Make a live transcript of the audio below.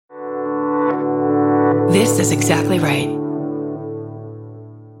This is exactly right.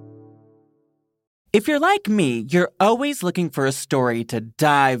 If you're like me, you're always looking for a story to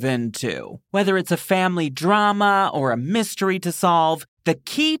dive into. Whether it's a family drama or a mystery to solve, the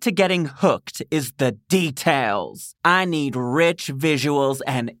key to getting hooked is the details. I need rich visuals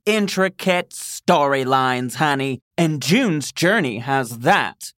and intricate storylines, honey. And June's Journey has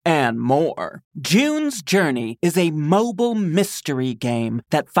that and more. June's Journey is a mobile mystery game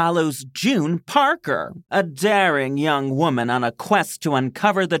that follows June Parker, a daring young woman on a quest to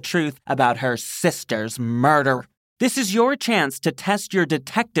uncover the truth about her sister's murder. This is your chance to test your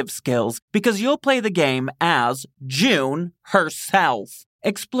detective skills because you'll play the game as June herself.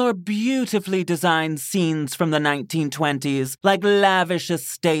 Explore beautifully designed scenes from the 1920s, like lavish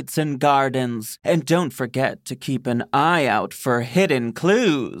estates and gardens. And don't forget to keep an eye out for hidden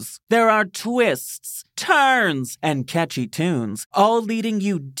clues. There are twists, turns, and catchy tunes, all leading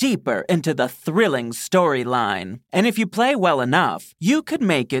you deeper into the thrilling storyline. And if you play well enough, you could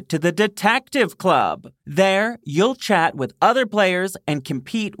make it to the Detective Club. There, you'll chat with other players and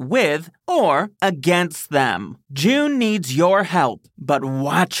compete with or against them. June needs your help, but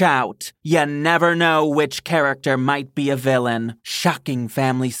watch out. You never know which character might be a villain. Shocking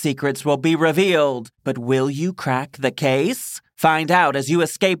family secrets will be revealed, but will you crack the case? Find out as you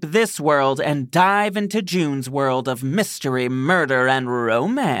escape this world and dive into June's world of mystery, murder, and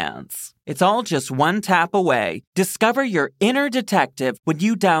romance. It's all just one tap away. Discover your inner detective when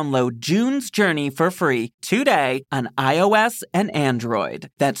you download June's Journey for free today on iOS and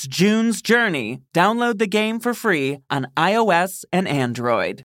Android. That's June's Journey. Download the game for free on iOS and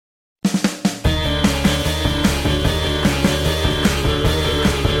Android.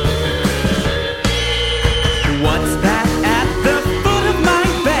 What's that at the foot of my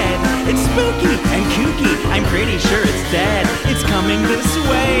bed? It's spooky and kooky. I'm pretty sure it's dead. It's coming this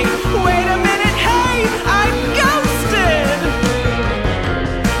way. Wait a minute, hey! I'm ghosted!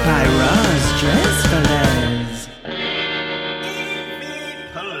 By Roz Dressfelez.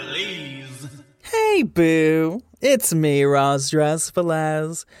 Please. Hey, boo. It's me, Roz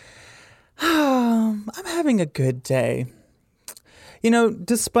Dressfelez. I'm having a good day. You know,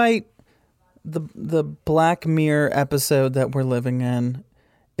 despite the Black Mirror episode that we're living in,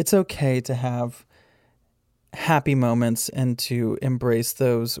 it's okay to have happy moments and to embrace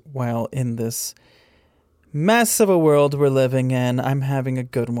those while in this mess of a world we're living in. I'm having a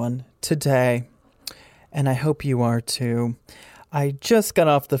good one today, and I hope you are too. I just got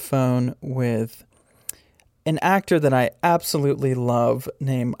off the phone with an actor that I absolutely love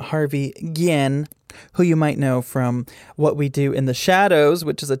named Harvey Guillen, who you might know from What We Do in the Shadows,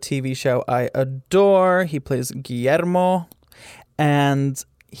 which is a TV show I adore. He plays Guillermo, and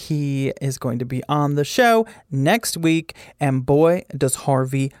he is going to be on the show next week, and boy, does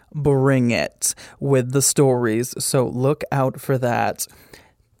Harvey bring it with the stories, so look out for that.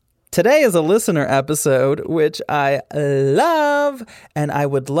 Today is a listener episode, which I love, and I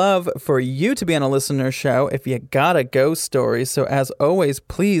would love for you to be on a listener show if you got a ghost story. So as always,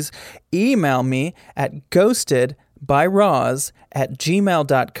 please email me at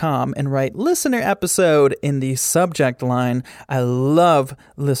ghostedbyroz@gmail.com and write listener episode in the subject line. I love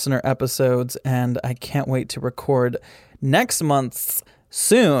listener episodes, and I can't wait to record next month's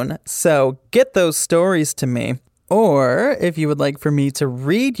soon. So get those stories to me. Or if you would like for me to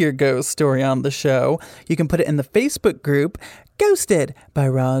read your ghost story on the show, you can put it in the Facebook group, Ghosted by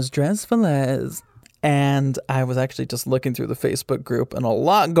Roz Dressfelez. And I was actually just looking through the Facebook group and a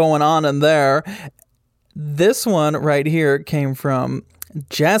lot going on in there. This one right here came from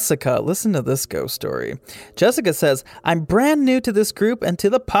Jessica. Listen to this ghost story. Jessica says, I'm brand new to this group and to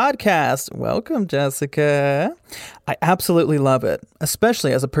the podcast. Welcome, Jessica. I absolutely love it,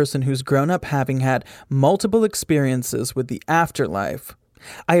 especially as a person who's grown up having had multiple experiences with the afterlife.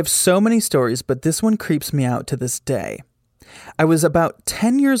 I have so many stories, but this one creeps me out to this day. I was about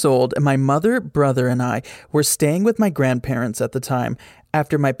 10 years old, and my mother, brother, and I were staying with my grandparents at the time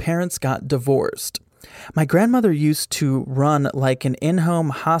after my parents got divorced. My grandmother used to run like an in-home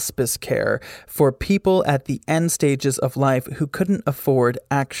hospice care for people at the end stages of life who couldn't afford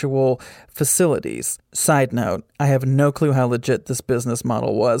actual facilities. Side note, I have no clue how legit this business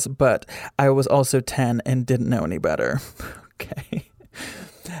model was, but I was also 10 and didn't know any better. Okay.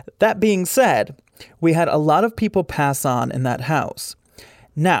 That being said, we had a lot of people pass on in that house.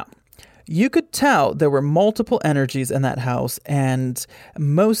 Now, you could tell there were multiple energies in that house, and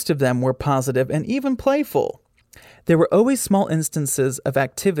most of them were positive and even playful. There were always small instances of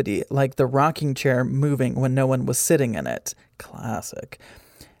activity, like the rocking chair moving when no one was sitting in it. Classic.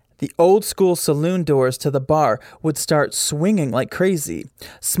 The old school saloon doors to the bar would start swinging like crazy.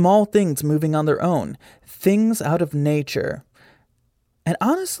 Small things moving on their own. Things out of nature. And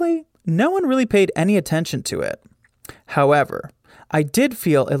honestly, no one really paid any attention to it. However, I did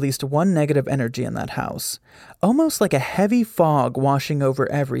feel at least one negative energy in that house. Almost like a heavy fog washing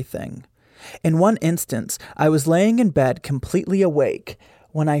over everything. In one instance, I was laying in bed completely awake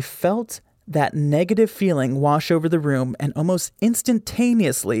when I felt that negative feeling wash over the room and almost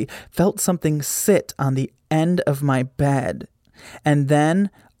instantaneously felt something sit on the end of my bed. And then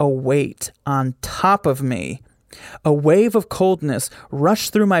a weight on top of me. A wave of coldness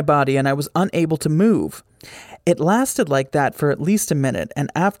rushed through my body and I was unable to move. It lasted like that for at least a minute,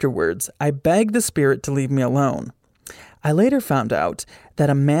 and afterwards, I begged the spirit to leave me alone. I later found out that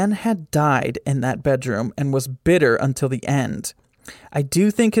a man had died in that bedroom and was bitter until the end. I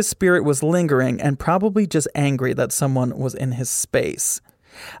do think his spirit was lingering and probably just angry that someone was in his space.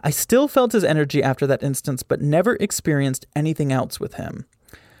 I still felt his energy after that instance, but never experienced anything else with him.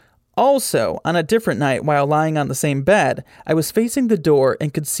 Also, on a different night, while lying on the same bed, I was facing the door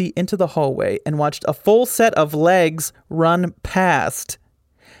and could see into the hallway and watched a full set of legs run past.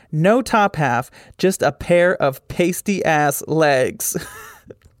 No top half, just a pair of pasty-ass legs.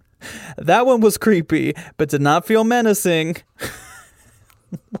 That one was creepy, but did not feel menacing.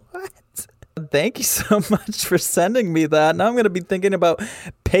 What? Thank you so much for sending me that. Now I'm going to be thinking about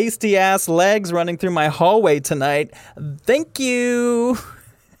pasty-ass legs running through my hallway tonight. Thank you.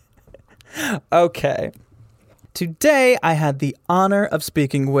 Okay. Today, I had the honor of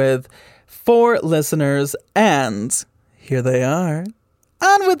speaking with 4 listeners, and here they are.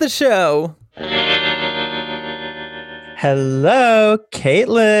 On with the show. Hello,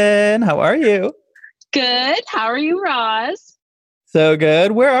 Caitlin. How are you? Good. How are you, Roz? So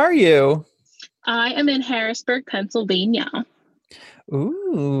good. Where are you? I am in Harrisburg, Pennsylvania.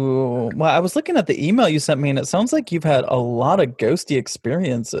 Ooh. Well, I was looking at the email you sent me, and it sounds like you've had a lot of ghosty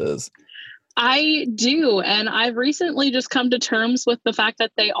experiences. I do, and I've recently just come to terms with the fact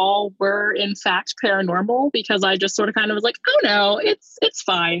that they all were, in fact, paranormal, because I just sort of kind of was like, oh no, it's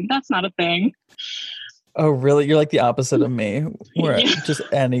fine. That's not a thing. Oh, really? You're like the opposite of me, where Yeah. just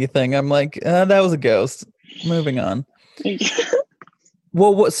anything. I'm like, that was a ghost. Moving on.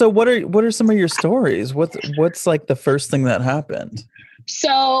 Well, what are some of your stories? What's like the first thing that happened?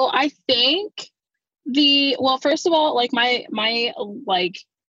 So I think first of all, like my like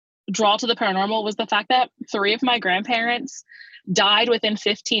draw to the paranormal was the fact that 3 of my grandparents died within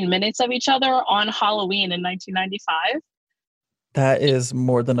 15 minutes of each other on Halloween in 1995. That is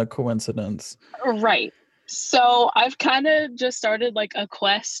more than a coincidence. Right. So I've kind of just started like a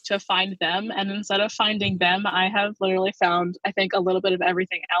quest to find them. And instead of finding them, I have literally found, I think, a little bit of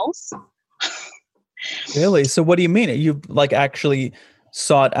everything else. Really? So what do you mean? You like actually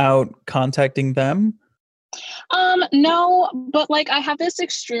sought out contacting them? No, but like I have this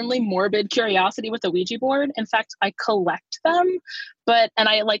extremely morbid curiosity with the Ouija board. In fact, I collect them, and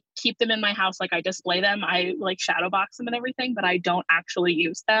I like keep them in my house. Like I display them, I like shadow box them and everything, but I don't actually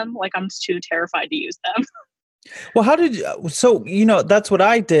use them. Like I'm too terrified to use them. Well, that's what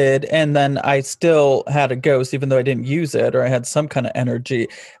I did. And then I still had a ghost, even though I didn't use it, or I had some kind of energy.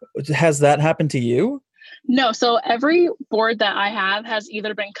 Has that happened to you? No, so every board that I have has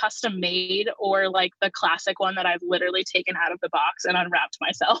either been custom made or like the classic one that I've literally taken out of the box and unwrapped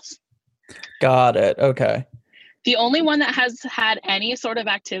myself. Got it. Okay. The only one that has had any sort of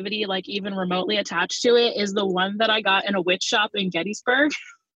activity, like even remotely attached to it, is the one that I got in a witch shop in Gettysburg.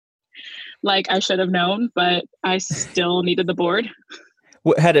 Like I should have known, but I still needed the board.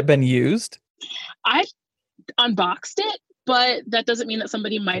 Had it been used? I unboxed it, but that doesn't mean that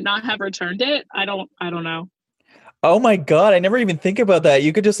somebody might not have returned it. I don't know. Oh my God, I never even think about that.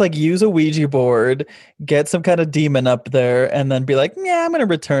 You could just like use a Ouija board, get some kind of demon up there, and then be like, yeah, I'm going to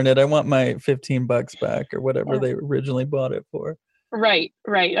return it. I want my $15 back or whatever they originally bought it for. Right.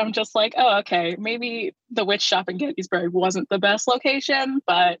 I'm just like, oh, okay, maybe the witch shop in Gettysburg wasn't the best location,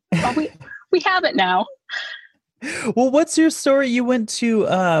 but we have it now. Well, what's your story? You went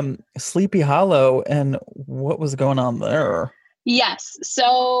to Sleepy Hollow, and what was going on there? Yes.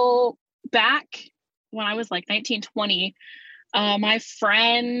 So back when I was like 19, 20, my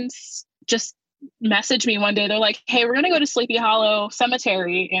friends just messaged me one day. They're like, hey, we're going to go to Sleepy Hollow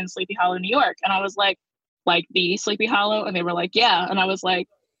Cemetery in Sleepy Hollow, New York. And I was like the Sleepy Hollow? And they were like, yeah. And I was like,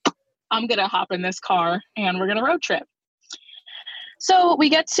 I'm going to hop in this car and we're going to road trip. So we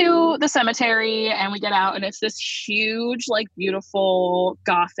get to the cemetery and we get out, and it's this huge, like beautiful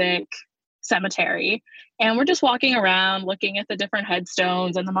Gothic cemetery. And we're just walking around looking at the different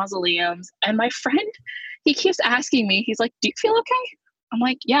headstones and the mausoleums. And my friend, he keeps asking me, he's like, do you feel okay? I'm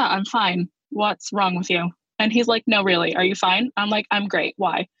like, yeah, I'm fine. What's wrong with you? And he's like, no, really, are you fine? I'm like, I'm great.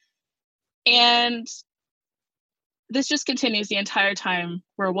 Why? And this just continues the entire time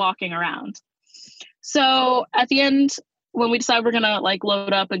we're walking around. So at the end, when we decide we're gonna like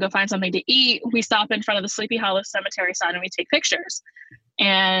load up and go find something to eat, we stop in front of the Sleepy Hollow Cemetery sign and we take pictures.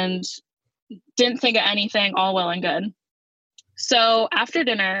 And didn't think of anything, all well and good. So after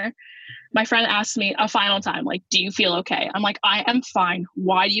dinner, my friend asked me a final time, like, do you feel okay? I'm like, I am fine.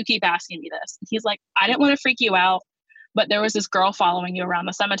 Why do you keep asking me this? He's like, I didn't want to freak you out, but there was this girl following you around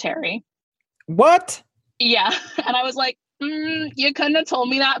the cemetery. What? Yeah. And I was like, you couldn't have told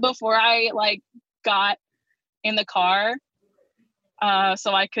me that before I like got in the car.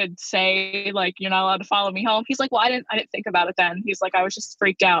 So I could say like, you're not allowed to follow me home. He's like, well, I didn't think about it then. He's like, I was just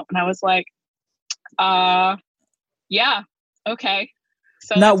freaked out. And I was like, yeah, okay.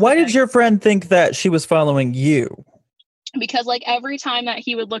 So now, why did your friend think that she was following you? Because like every time that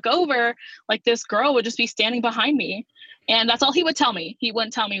he would look over, like this girl would just be standing behind me. And that's all he would tell me. He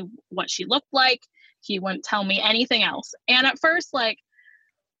wouldn't tell me what she looked like. He wouldn't tell me anything else. And at first, like,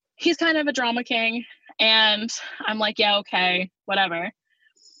 he's kind of a drama king. And I'm like, yeah, okay, whatever.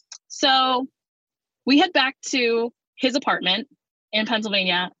 So we head back to his apartment in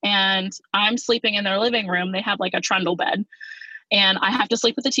Pennsylvania, and I'm sleeping in their living room. They have like a trundle bed. And I have to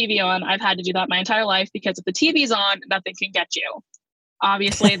sleep with the TV on. I've had to do that my entire life because if the TV's on, nothing can get you.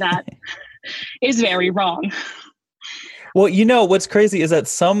 Obviously, that is very wrong. Well, you know, what's crazy is that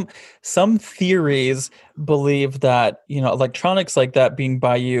some theories believe that, you know, electronics like that being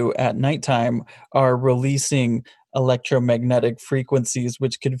by you at nighttime are releasing electromagnetic frequencies,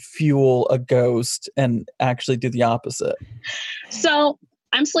 which could fuel a ghost and actually do the opposite. So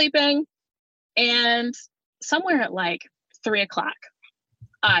I'm sleeping, and somewhere at like 3:00,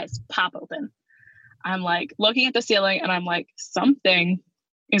 eyes pop open. I'm like looking at the ceiling and I'm like, something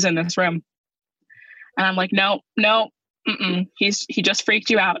is in this room. And I'm like, no, he just freaked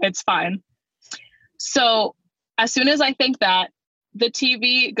you out. It's fine. So as soon as I think that, the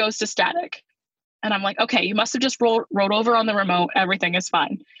TV goes to static. And I'm like, okay, you must have just rolled over on the remote. Everything is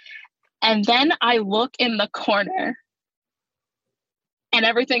fine. And then I look in the corner and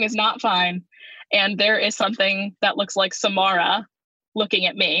everything is not fine. And there is something that looks like Samara looking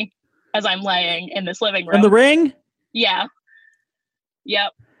at me as I'm laying in this living room. From The Ring? Yeah.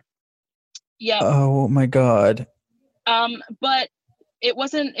 Yep. Oh my God. But it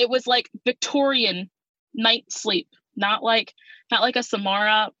was like Victorian night sleep. Not like a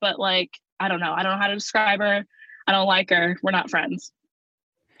Samara, but like, I don't know how to describe her. I don't like her. We're not friends.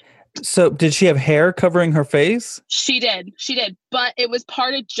 So did she have hair covering her face? She did. But it was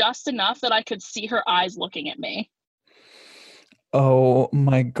parted just enough that I could see her eyes looking at me. Oh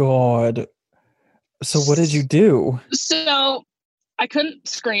my God. So what did you do? So I couldn't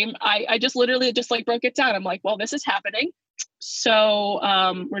scream. I just literally just like broke it down. I'm like, well, this is happening. So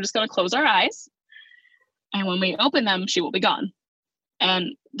we're just going to close our eyes. And when we open them, she will be gone.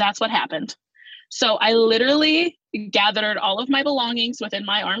 And that's what happened. So I literally gathered all of my belongings within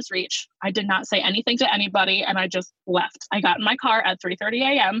my arm's reach. I did not say anything to anybody, and I just left. I got in my car at 3:30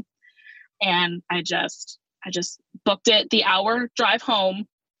 a.m. and I just booked it the hour drive home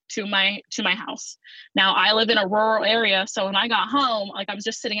to my house. Now I live in a rural area, so when I got home, like I was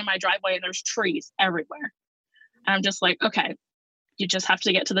just sitting in my driveway and there's trees everywhere. And I'm just like, okay, you just have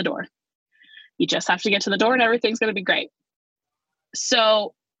to get to the door. You just have to get to the door and everything's going to be great.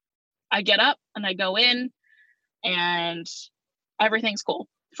 So I get up and I go in and everything's cool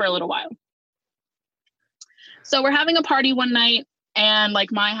for a little while. So we're having a party one night, and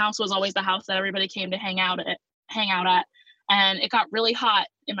like my house was always the house that everybody came to hang out at. And it got really hot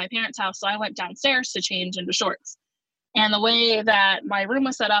in my parents' house. So I went downstairs to change into shorts. And the way that my room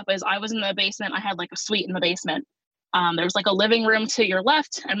was set up is I was in the basement. I had like a suite in the basement. There was like a living room to your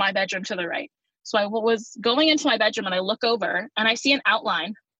left and my bedroom to the right. So I was going into my bedroom and I look over and I see an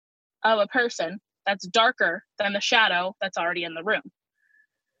outline of a person that's darker than the shadow that's already in the room.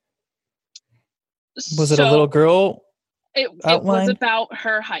 Was it a little girl? It was about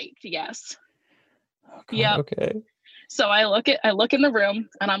her height, yes. Oh, yeah. Okay. So I look in the room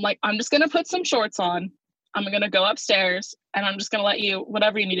and I'm like, I'm just gonna put some shorts on. I'm gonna go upstairs and I'm just gonna let you,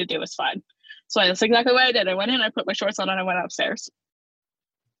 whatever you need to do is fine. So that's exactly what I did. I went in, I put my shorts on, and I went upstairs.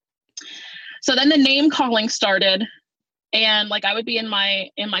 So then the name calling started, and like I would be in my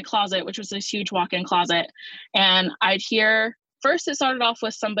closet, which was this huge walk-in closet, and I'd hear, first it started off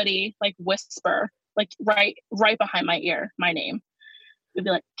with somebody like whisper, like right behind my ear, my name. It'd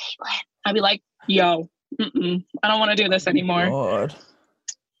be like, Caitlin. I'd be like, yo, I don't want to do this anymore. God.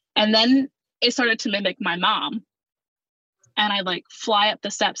 And then it started to mimic my mom. And I like fly up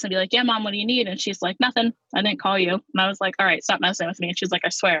the steps and be like, yeah, Mom, what do you need? And she's like, nothing. I didn't call you. And I was like, all right, stop messing with me. And she's like, I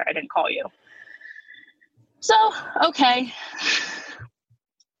swear I didn't call you. So, okay.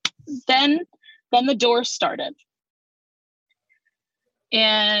 Then the door started.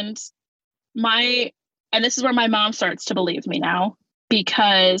 And this is where my mom starts to believe me now,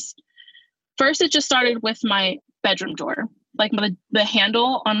 because first it just started with my bedroom door. Like the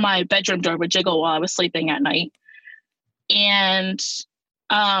handle on my bedroom door would jiggle while I was sleeping at night. And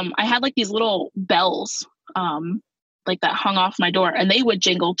I had like these little bells like that hung off my door, and they would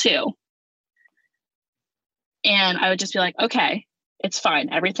jingle too. And I would just be like, okay, it's fine.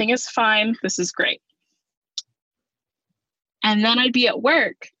 Everything is fine. This is great. And then I'd be at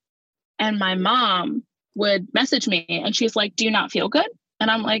work and my mom would message me and she's like, do you not feel good? And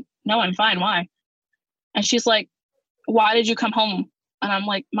I'm like, no, I'm fine. Why? And she's like, why did you come home? And I'm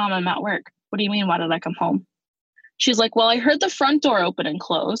like, Mom, I'm at work. What do you mean? Why did I come home? She's like, well, I heard the front door open and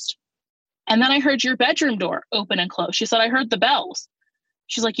closed. And then I heard your bedroom door open and close. She said, I heard the bells.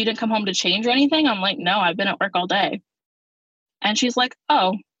 She's like, you didn't come home to change or anything? I'm like, no, I've been at work all day. And she's like,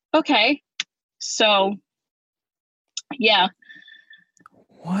 oh, okay. So, yeah.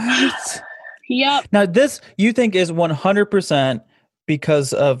 What? Yep. Now, this you think is 100%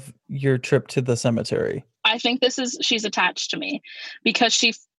 because of your trip to the cemetery? I think she's attached to me because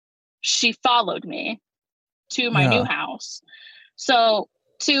she followed me to my new house. So,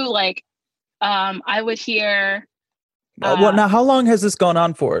 I would hear. Now, how long has this gone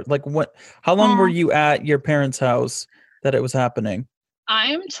on for? Like, how long were you at your parents' house that it was happening?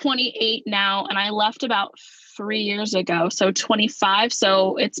 I'm 28 now, and I left about 3 years ago. So 25.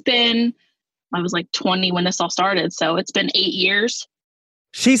 So I was like 20 when this all started. So it's been 8 years.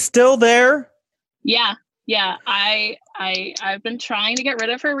 She's still there? Yeah. Yeah. I've been trying to get rid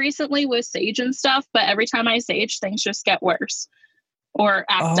of her recently with sage and stuff, but every time I sage, things just get worse or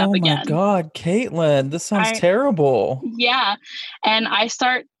act up again. Oh my God, Caitlin, this sounds terrible. Yeah. And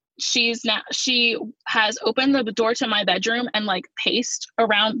she has opened the door to my bedroom and like paced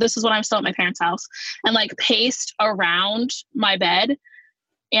around. This is when I'm still at my parents' house, and like paced around my bed.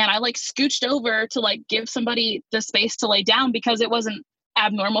 And I like scooched over to like give somebody the space to lay down because it wasn't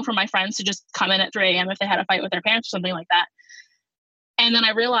abnormal for my friends to just come in at 3 a.m. if they had a fight with their parents or something like that. And then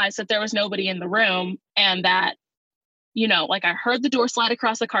I realized that there was nobody in the room, and that, like I heard the door slide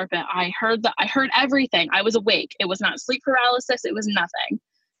across the carpet. I heard everything. I was awake. It was not sleep paralysis. It was nothing.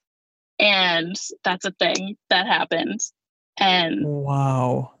 And that's a thing that happened. And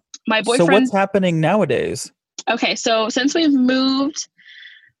wow. My boyfriend. So what's happening nowadays? Okay. So since we've moved,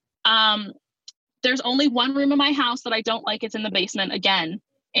 there's only one room in my house that I don't like. It's in the basement again,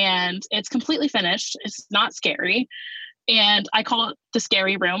 and it's completely finished. It's not scary. And I call it the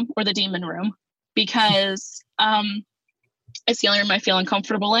scary room or the demon room because, it's the only room I feel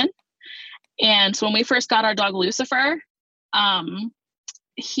uncomfortable in. And so when we first got our dog Lucifer, I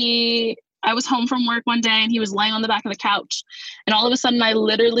was home from work one day and he was laying on the back of the couch, and all of a sudden I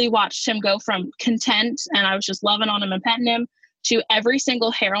literally watched him go from content and I was just loving on him and petting him to every single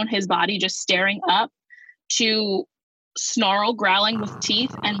hair on his body just staring up, to snarl, growling with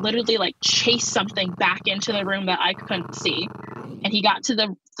teeth, and literally like chase something back into the room that I couldn't see. And he got to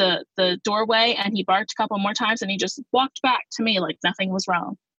the doorway and he barked a couple more times and he just walked back to me like nothing was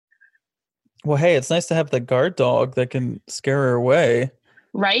wrong. Well, hey, it's nice to have the guard dog that can scare her away.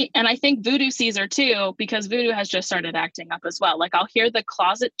 Right. And I think Voodoo sees her too, because Voodoo has just started acting up as well. Like I'll hear the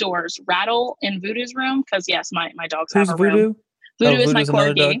closet doors rattle in Voodoo's room because yes, my dogs have a Voodoo? room. Voodoo is my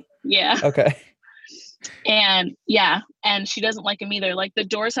another dog? corgi. Yeah. Okay. And she doesn't like him either. Like the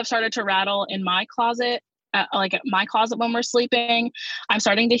doors have started to rattle in my closet, like at my closet when we're sleeping. I'm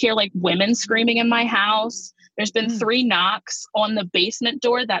starting to hear like women screaming in my house. There's been 3 knocks on the basement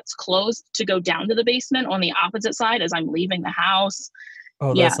door that's closed to go down to the basement on the opposite side as I'm leaving the house.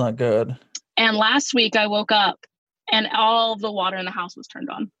 Oh, that's not good. And last week I woke up and all the water in the house was turned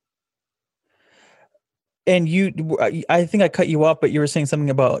on. And I think I cut you off, but you were saying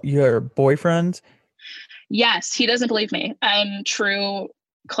something about your boyfriend. Yes, he doesn't believe me. True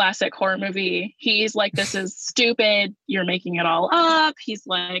classic horror movie. He's like, this is stupid. You're making it all up. He's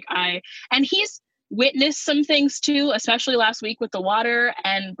like, and he's witnessed some things too, especially last week with the water.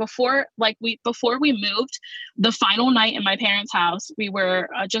 And before we moved, the final night in my parents' house, we were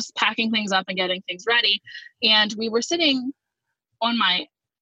just packing things up and getting things ready. And we were sitting in my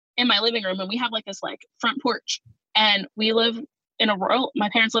living room, and we have like this like front porch, and my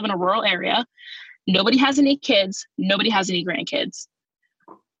parents live in a rural area. Nobody has any kids. Nobody has any grandkids.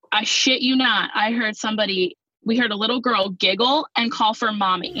 I shit you not. We heard a little girl giggle and call for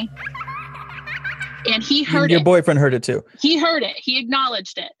mommy. And he heard Your it. boyfriend heard it too. He heard it. He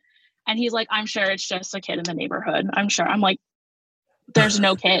acknowledged it. And he's like, I'm sure it's just a kid in the neighborhood. I'm sure. I'm like, there's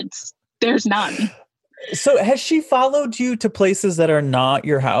no kids. There's none. So has she followed you to places that are not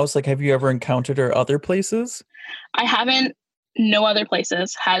your house? Like, have you ever encountered her other places? I haven't. No other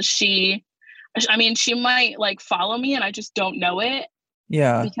places. Has she? I mean, she might like follow me and I just don't know it.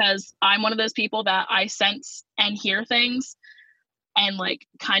 Yeah. Because I'm one of those people that I sense and hear things and like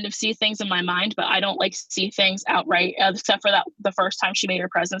kind of see things in my mind, but I don't like see things outright, except for that the first time she made her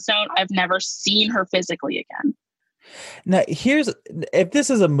presence known. I've never seen her physically again. Now, if this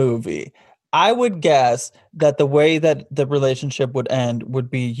is a movie, I would guess that the way that the relationship would end would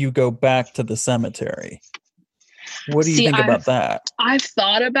be you go back to the cemetery. What do you think about that? I've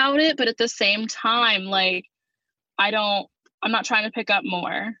thought about it, but at the same time, like, I'm not trying to pick up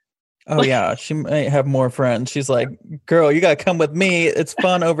more. Oh, yeah. She might have more friends. She's like, girl, you got to come with me. It's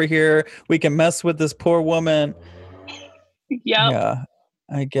fun over here. We can mess with this poor woman. Yep. Yeah,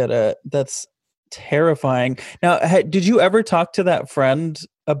 I get it. That's terrifying. Now, did you ever talk to that friend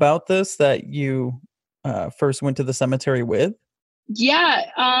about this that you first went to the cemetery with? Yeah.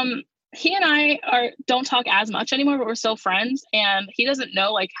 He and I don't talk as much anymore, but we're still friends. And he doesn't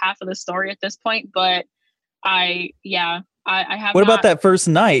know like half of the story at this point. But I have. What about that first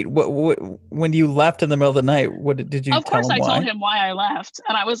night? What when you left in the middle of the night? What did you? Of course, tell him I told him why I left,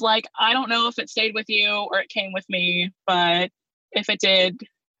 and I was like, I don't know if it stayed with you or it came with me, but if it did,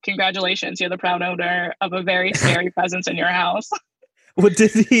 congratulations, you're the proud owner of a very scary presence in your house. What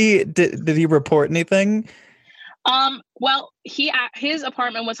did he report anything? Well, his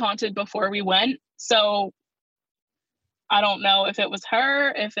apartment was haunted before we went, so I don't know if it was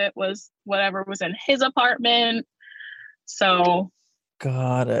her, if it was whatever was in his apartment. So,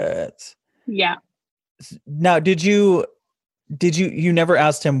 got it. Yeah. Now, did you never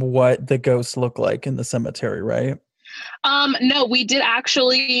asked him what the ghosts look like in the cemetery, right? No, we did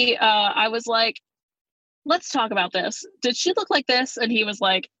actually. I was like, let's talk about this. Did she look like this? And he was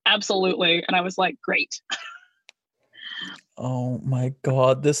like, absolutely. And I was like, great. Oh my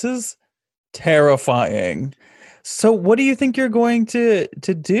God, this is terrifying. So what do you think you're going to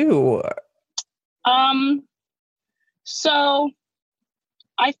do? So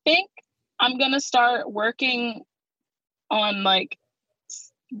I think I'm going to start working on my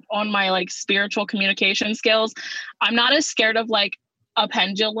like spiritual communication skills. I'm not as scared of like a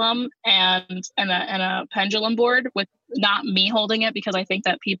pendulum and a pendulum board with not me holding it, because I think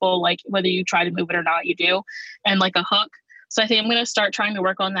that people, like, whether you try to move it or not, you do, and like a hook. So I think I'm going to start trying to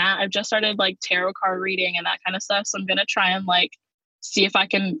work on that. I've just started like tarot card reading and that kind of stuff. So I'm going to try and like see if I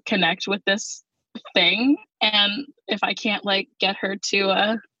can connect with this thing. And if I can't like get her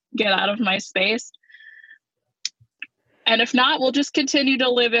to get out of my space. And if not, we'll just continue to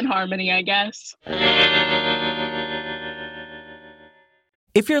live in harmony, I guess.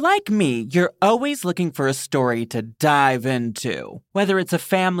 If you're like me, you're always looking for a story to dive into. Whether it's a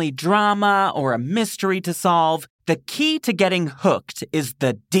family drama or a mystery to solve, the key to getting hooked is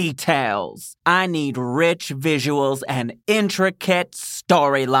the details. I need rich visuals and intricate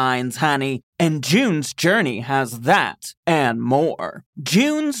storylines, honey. And June's Journey has that and more.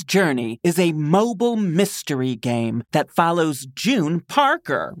 June's Journey is a mobile mystery game that follows June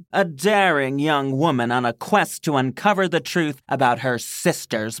Parker, a daring young woman on a quest to uncover the truth about her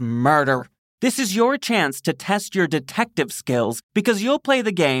sister's murder. This is your chance to test your detective skills because you'll play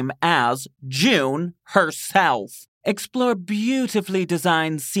the game as June herself. Explore beautifully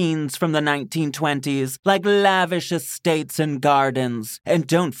designed scenes from the 1920s, like lavish estates and gardens. And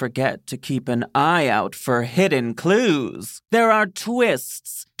don't forget to keep an eye out for hidden clues. There are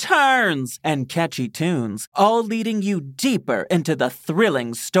twists, turns, and catchy tunes, all leading you deeper into the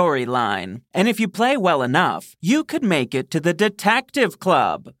thrilling storyline. And if you play well enough, you could make it to the Detective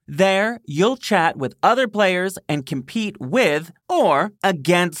Club. There, you'll chat with other players and compete with or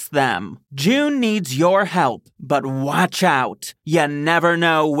against them. June needs your help, but watch out. You never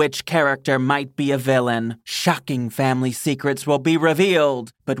know which character might be a villain. Shocking family secrets will be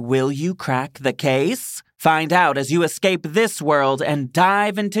revealed, but will you crack the case? Find out as you escape this world and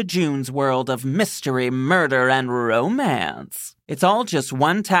dive into June's world of mystery, murder, and romance. It's all just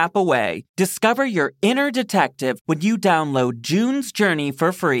one tap away. Discover your inner detective when you download June's Journey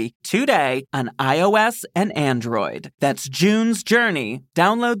for free today on iOS and Android. That's June's Journey.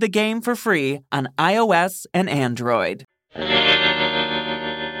 Download the game for free on iOS and Android.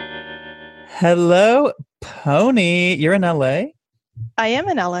 Hello, Pony. You're in LA? I am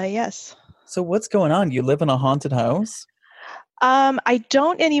in LA, yes. So what's going on? You live in a haunted house? I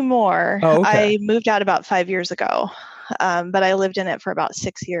don't anymore. Oh, okay. I moved out about 5 years ago, but I lived in it for about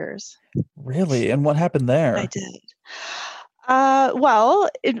 6 years. Really? And what happened I there? did. Well,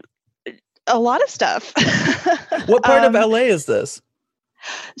 a lot of stuff. What part of um, LA is this?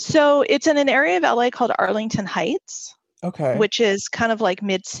 so it's in an area of LA called Arlington Heights, Okay. which is kind of like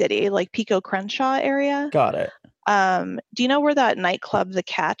mid-city, like Pico Crenshaw area. Got it. Do you know where that nightclub The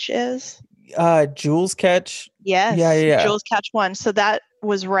Catch is? Jules Catch. Yeah, yeah, Yes, yeah. Jules Catch One. So that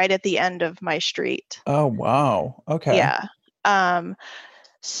was right at the end of my street. Oh, wow. Okay. Yeah. Um,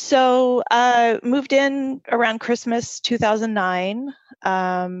 so moved in around Christmas 2009.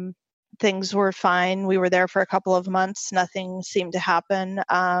 Things were fine. We were there for a couple of months. Nothing seemed to happen.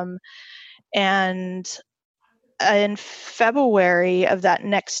 And in February of that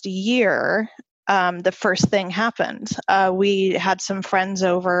next year, the first thing happened. We had some friends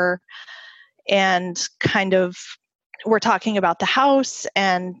over and kind of were talking about the house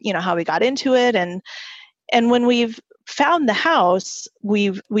and how we got into it, and when we've found the house,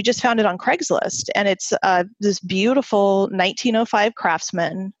 we just found it on Craigslist, and it's this beautiful 1905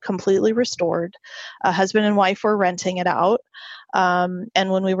 Craftsman, completely restored. A husband and wife were renting it out,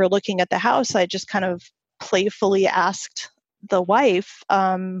 and when we were looking at the house, I just kind of playfully asked the wife,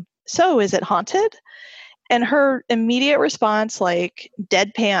 "So is it haunted?" And her immediate response, like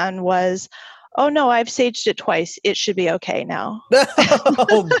deadpan, was, "Oh no, I've saged it twice. It should be okay now."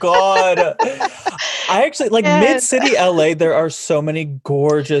 Oh God. I actually like And mid-city LA, there are so many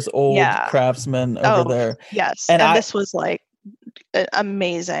gorgeous old yeah. craftsmen over Oh, there. yes. And And this was like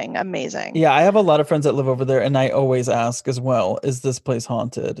amazing, amazing. yeah, I have a lot of friends that live over there, and I always ask as well, is this place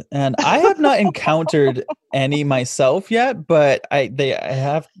haunted? And I have not encountered any myself yet, but I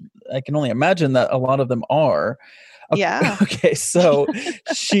can only imagine that a lot of them are. Okay, Yeah. okay, so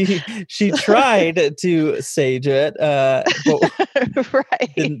she tried to sage it, but didn't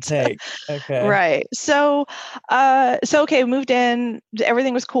Right. take. Okay. Right. Okay, moved in,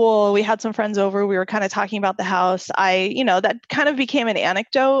 everything was cool. We had some friends over. We were kind of talking about the house. That kind of became an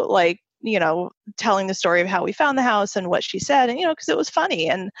anecdote, like, telling the story of how we found the house and what she said, and because it was funny.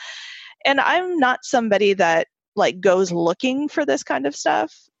 And I'm not somebody that like goes looking for this kind of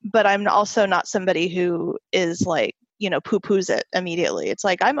stuff, but I'm also not somebody who is like, poo-poos it immediately. It's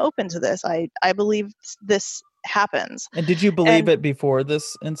like, I'm open to this. I believe this happens. And did you believe And it before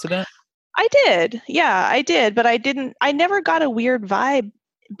this incident? I did. Yeah, I did, but I never got a weird vibe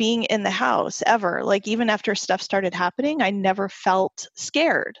being in the house ever. Like, even after stuff started happening, I never felt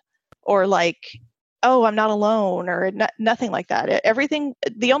scared or like, oh, I'm not alone, or nothing like that. Everything,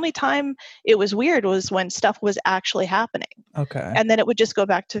 the only time it was weird was when stuff was actually happening. Okay. And then it would just go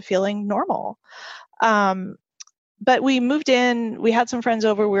back to feeling normal. Um, but we moved in, we had some friends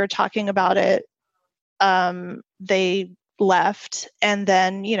over, we were talking about it. They left, and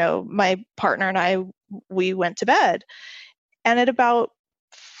then my partner and I, we went to bed, and at about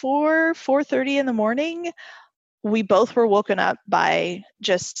 4:30 in the morning, we both were woken up by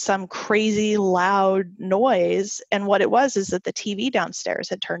just some crazy loud noise. And what it was is that the TV downstairs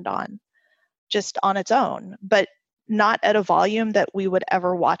had turned on just on its own, but not at a volume that we would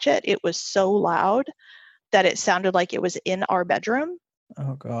ever watch it. It was so loud that it sounded like it was in our bedroom.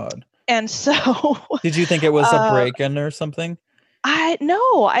 Oh God. And so Did you think it was a uh, break-in or something?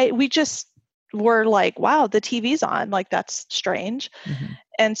 we just were like, wow, the TV's on. Like, that's strange. Mhm.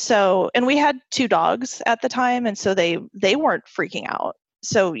 And we had two dogs at the time, and so they weren't freaking out.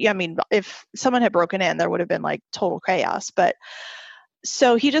 So yeah, I mean, if someone had broken in, there would have been like total chaos. But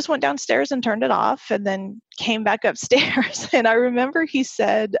so he just went downstairs and turned it off, and then came back upstairs. And I remember he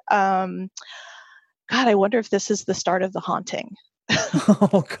said, "God, I wonder if this is the start of the haunting."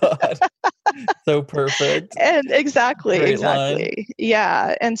 Oh God. So perfect. And Great line. exactly.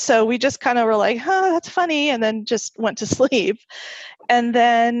 Yeah. And so we just kind of were like, huh, that's funny. And then just went to sleep. And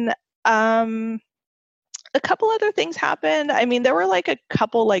then um, a couple other things happened. I mean, there were like a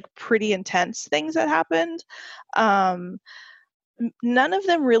couple like pretty intense things that happened. Um, None of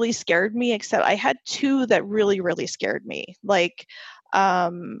them really scared me, except I had two that really, really scared me. Like,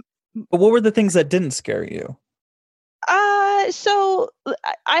 um, But what were the things that didn't scare you? so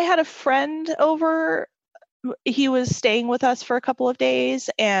I had a friend over. He was staying with us for a couple of days,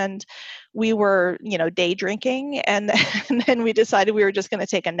 and we were, day drinking, and then, and then we decided we were just going to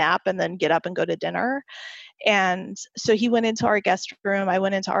take a nap and then get up and go to dinner. And so he went into our guest room, I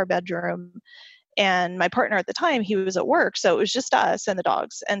went into our bedroom, and my partner at the time, he was at work, so it was just us and the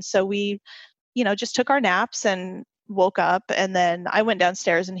dogs. And so we, just took our naps and woke up, and then I went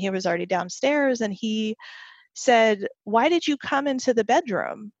downstairs and he was already downstairs, and he said, "Why did you come into the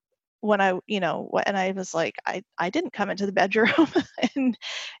bedroom?" And I was like, I didn't come into the bedroom. and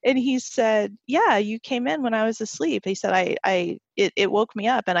And he said, yeah, you came in when I was asleep. He said, it woke me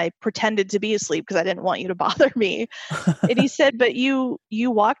up and I pretended to be asleep because I didn't want you to bother me. And he said, but you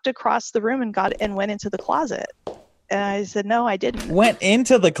walked across the room and went into the closet. And I said, no, I didn't. Went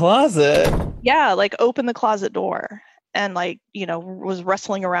into the closet? Yeah, like opened the closet door and like, was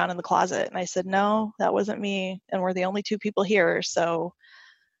wrestling around in the closet. And I said, no, that wasn't me. And we're the only two people here. So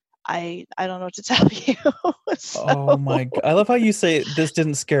I don't know what to tell you. Oh my God. I love how you say this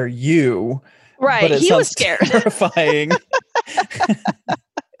didn't scare you. Right. But it He was sounds scared. terrifying.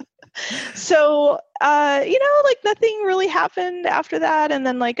 So, like nothing really happened after that. And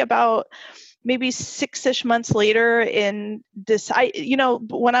then like about maybe 6-ish months later when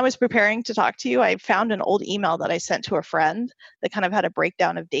I was preparing to talk to you, I found an old email that I sent to a friend that kind of had a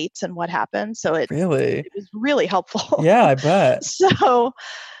breakdown of dates and what happened. So it was really helpful. Yeah, I bet.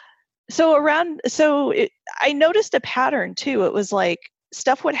 I noticed a pattern too. It was like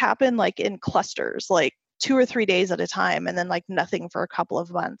stuff would happen like in clusters, like 2 or 3 days at a time, and then like nothing for a couple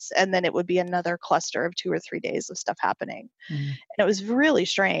of months. And then it would be another cluster of 2 or 3 days of stuff happening. And it was really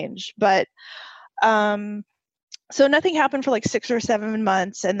strange. But so nothing happened for like 6 or 7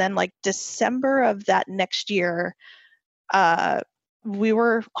 months. And then like December of that next year, we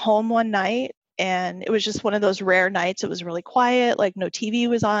were home one night. And it was just one of those rare nights. It was really quiet, like no TV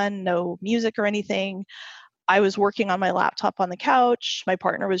was on, no music or anything. I was working on my laptop on the couch. My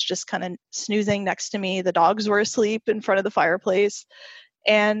partner was just kind of snoozing next to me. The dogs were asleep in front of the fireplace.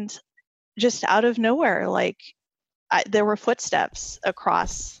 And just out of nowhere, like there were footsteps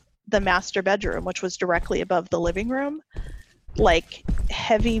across the master bedroom, which was directly above the living room, like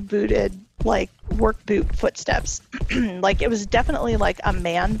heavy booted, like work boot footsteps. Like it was definitely like a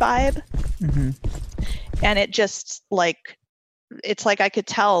man vibe. And it just like, it's like I could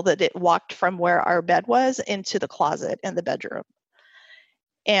tell that it walked from where our bed was into the closet in the bedroom.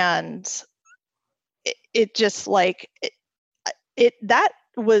 And it just like, that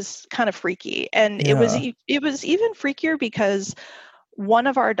was kind of freaky. And it was even freakier because one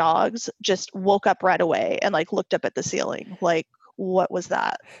of our dogs just woke up right away and like looked up at the ceiling. Like, what was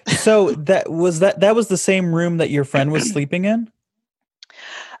that? So that was the same room that your friend was sleeping in?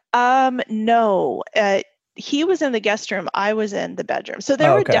 No. He was in the guest room. I was in the bedroom. So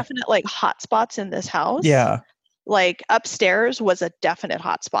there were definite like hot spots in this house. Yeah. Like upstairs was a definite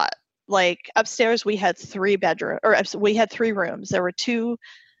hot spot. Like upstairs we had 3 rooms. There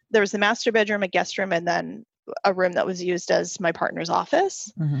was the master bedroom, a guest room, and then a room that was used as my partner's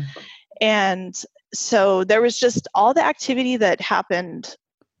office. And so there was just all the activity that happened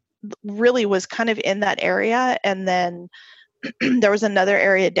really was kind of in that area. And then there was another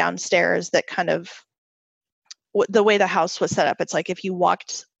area downstairs that kind of, the way the house was set up, it's like if you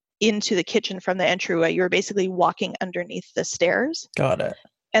walked into the kitchen from the entryway, you were basically walking underneath the stairs. Got it.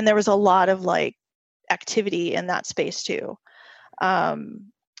 And there was a lot of like activity in that space too.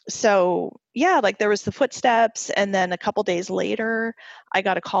 So yeah, like there was the footsteps, and then a couple days later, I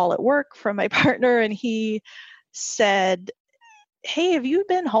got a call at work from my partner, and he said, hey, have you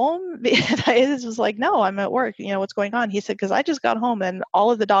been home? And I was like, no, I'm at work. What's going on? He said, because I just got home and all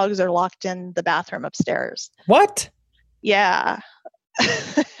of the dogs are locked in the bathroom upstairs. What? Yeah.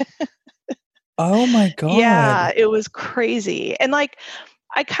 Oh my God. Yeah, it was crazy. And like,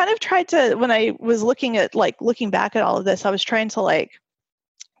 I kind of tried to, when I was looking back at all of this, I was trying to like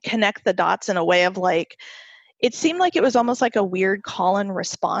connect the dots in a way of like, it seemed like it was almost like a weird call and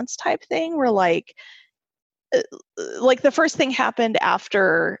response type thing where like the first thing happened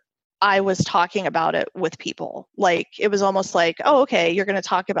after I was talking about it with people. Like it was almost like, oh, okay, you're going to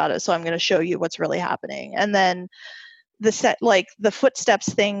talk about it, so I'm going to show you what's really happening. And then the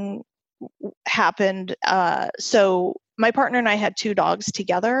footsteps thing happened. So my partner and I had 2 dogs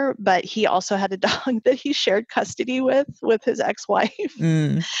together, but he also had a dog that he shared custody with his ex-wife.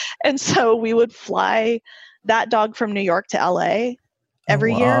 And so we would fly that dog from New York to LA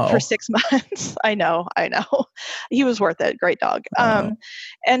every year for 6 months. I know. He was worth it. Great dog.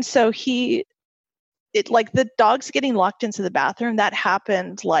 And so the dogs getting locked into the bathroom, that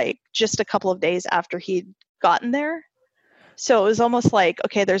happened like just a couple of days after he'd gotten there. So it was almost like,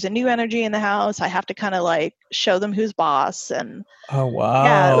 okay, there's a new energy in the house. I have to kind of like show them who's boss. And oh wow,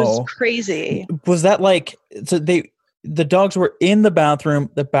 yeah, it was crazy. Was that like, so the dogs were in the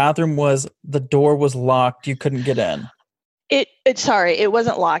bathroom? The door was locked. You couldn't get in. Sorry, it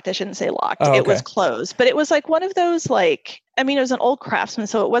wasn't locked. I shouldn't say locked. Oh, okay. It was closed, but it was like one of those like, I mean, it was an old Craftsman,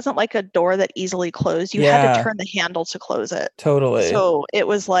 so it wasn't like a door that easily closed. You had to turn the handle to close it. Totally. So it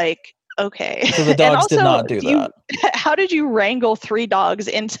was like, okay. So the dogs did not do that. How did you wrangle 3 dogs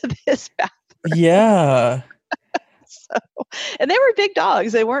into this bathroom? Yeah. And they were big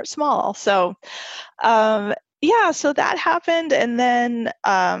dogs. They weren't small. So, so that happened. And then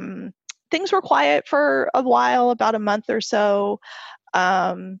things were quiet for a while, about a month or so.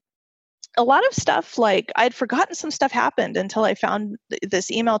 A lot of stuff, like I'd forgotten some stuff happened until I found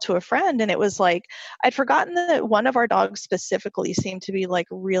this email to a friend. And it was like, I'd forgotten that one of our dogs specifically seemed to be like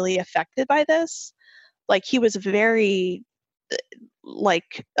really affected by this. Like he was very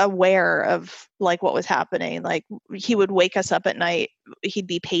like aware of like what was happening. Like he would wake us up at night, he'd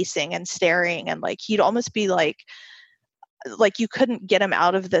be pacing and staring, and like he'd almost be like you couldn't get him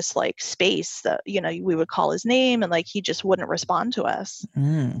out of this like space that, you know, we would call his name and like he just wouldn't respond to us.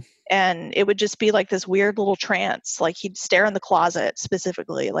 And it would just be like this weird little trance. Like he'd stare in the closet,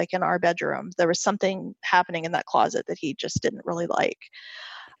 specifically like in our bedroom. There was something happening in that closet that he just didn't really like.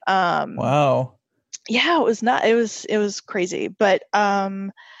 Wow. Yeah, it was not, it was crazy. But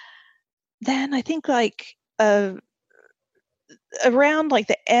then I think like around like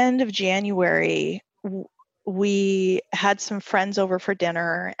the end of January, we had some friends over for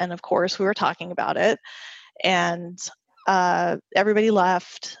dinner, and of course we were talking about it, and everybody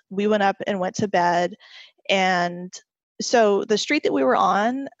left. We went up and went to bed. And so the street that we were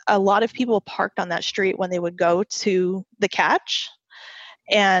on, a lot of people parked on that street when they would go to the catch.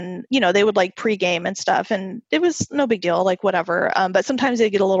 And, you know, they would like pregame and stuff, and it was no big deal, like whatever. But sometimes they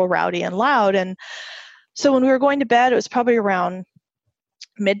get a little rowdy and loud. And so when we were going to bed, it was probably around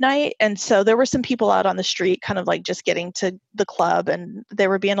midnight. And so there were some people out on the street kind of like just getting to the club, and they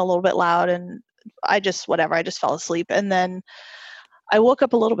were being a little bit loud, and I just fell asleep. And then I woke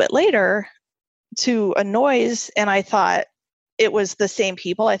up a little bit later to a noise, and I thought it was the same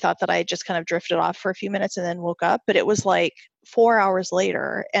people. I thought that I just kind of drifted off for a few minutes and then woke up, but it was like 4 hours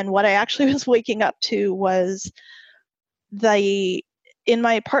later. And what I actually was waking up to was in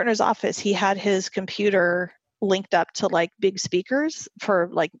my partner's office, he had his computer linked up to like big speakers for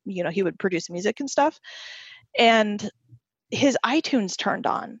like, you know, he would produce music and stuff. And his iTunes turned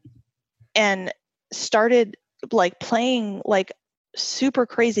on and started like playing like super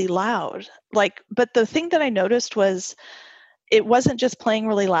crazy loud. Like, but the thing that I noticed was it wasn't just playing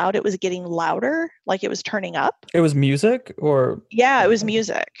really loud, it was getting louder, like it was turning up. It was music, or? Yeah, it was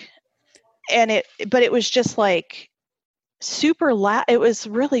music. And but it was just like super loud. It was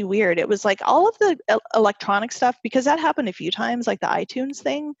really weird. It was like all of the electronic stuff, because that happened a few times, like the iTunes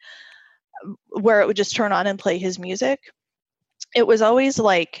thing, where it would just turn on and play his music. It was always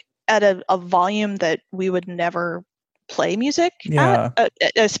like at a volume that we would never play music at,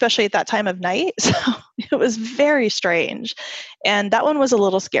 especially at that time of night. So it was very strange. And that one was a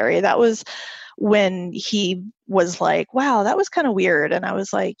little scary. That was when he was like, wow, that was kind of weird. And I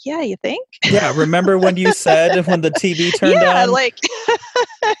was like, yeah, you think? Yeah. Remember when you said when the TV turned on? Yeah, like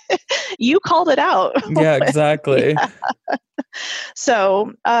you called it out. Yeah, exactly. Yeah.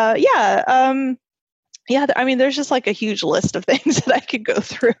 So, I mean, there's just like a huge list of things that I could go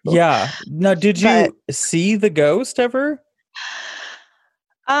through. Yeah. Now, did you see the ghost ever?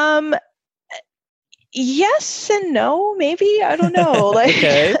 Yes and no, maybe. I don't know. Like,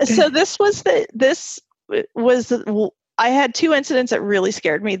 okay. So I had two incidents that really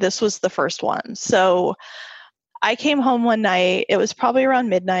scared me. This was the first one. So I came home one night. It was probably around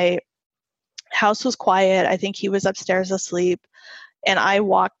midnight. House was quiet. I think he was upstairs asleep. And I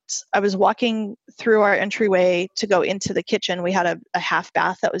was walking through our entryway to go into the kitchen. We had a half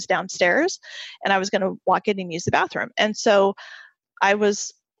bath that was downstairs, and I was going to walk in and use the bathroom. And so I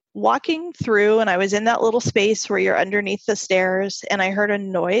was walking through, and I was in that little space where you're underneath the stairs, and I heard a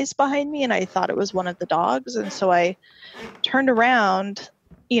noise behind me, and I thought it was one of the dogs. And so I turned around,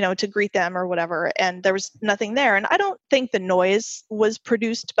 you know, to greet them or whatever, and there was nothing there. And I don't think the noise was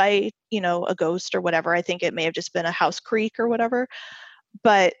produced by, you know, a ghost or whatever. I think it may have just been a house creak or whatever.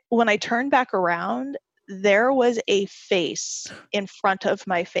 But when I turned back around, there was a face in front of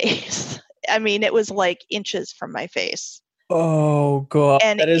my face. I mean, it was like inches from my face. Oh god,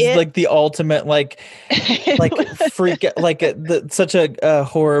 and that is like the ultimate like freak, like such a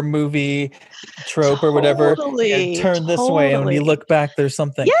horror movie trope or whatever. And turn this way, and when you look back, there's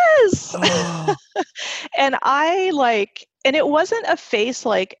something. Yes. Oh. And and it wasn't a face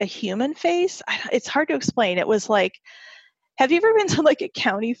like a human face. It's hard to explain. It was like, have you ever been to like a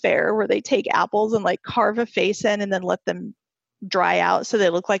county fair where they take apples and like carve a face in and then let them dry out so they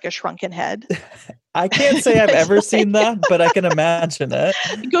look like a shrunken head? I can't say I've ever seen that, but I can imagine it.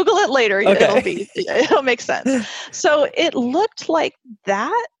 Google it later. Okay. It'll make sense. So it looked like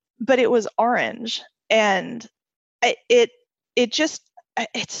that, but it was orange. And it's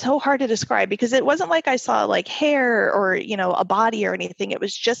so hard to describe, because it wasn't like I saw like hair or, you know, a body or anything. It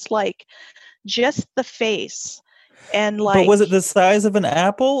was just the face. And But was it like, the size of an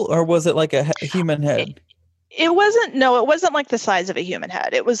apple or was it like a human head? it wasn't, no, it wasn't like the size of a human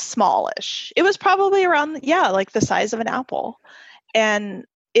head. It was smallish. It was probably around, yeah, like the size of an apple. And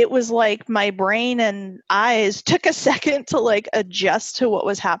it was like my brain and eyes took a second to like adjust to what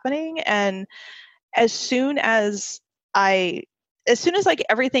was happening. And as soon as like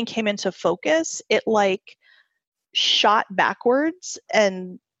everything came into focus, it like shot backwards,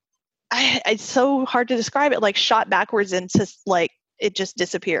 and it's so hard to describe it, like shot backwards into like it just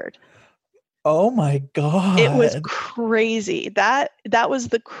disappeared. Oh my It was God. crazy. That was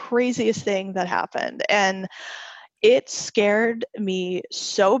the craziest thing that happened, and it scared me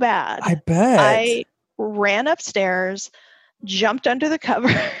so bad. I bet. I ran upstairs, jumped under the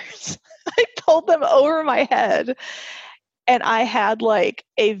covers. I pulled them over my head, and I had like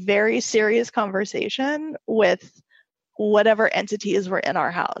a very serious conversation with whatever entities were in our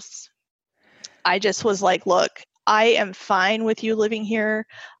house. I just was like, look, I am fine with you living here.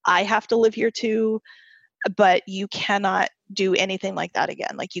 I have to live here too, but you cannot do anything like that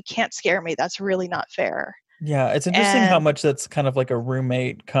again. Like, you can't scare me. That's really not fair. Yeah, it's interesting how And much that's kind of like a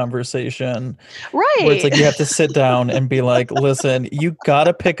roommate conversation where it's right. like you have to sit down and be like, listen, you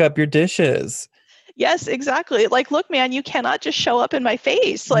gotta pick up your dishes. Yes, exactly. Like, look, man, you cannot just show up in my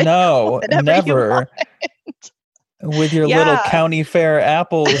face like No, whenever you want. never. With your little Yeah. county fair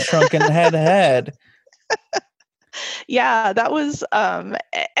apple shrunken head. Yeah, that was and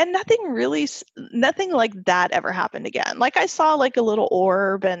nothing like that ever happened again. Like, I saw like a little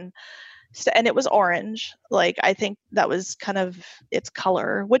orb, and it was orange. Like, I think that was kind of its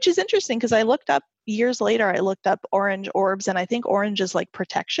color, which is interesting because years later I looked up orange orbs, and I think orange is like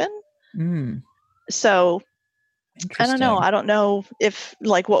protection. Mm, So I don't know. interesting. I don't know if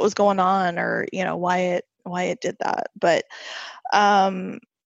like what was going on, or why it did that. But um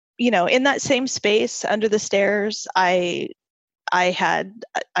in that same space under the stairs, I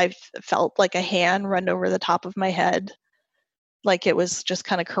felt like a hand run over the top of my head, like it was just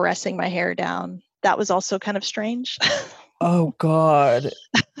kind of caressing my hair down. That was also kind of strange. Oh God.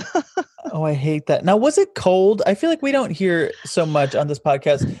 Oh, I hate that. Now, was it cold? I feel like we don't hear so much on this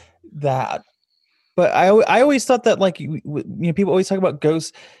podcast that, but I always thought that like people always talk about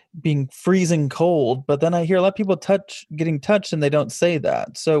ghosts being freezing cold, but then I hear a lot of people getting touched and they don't say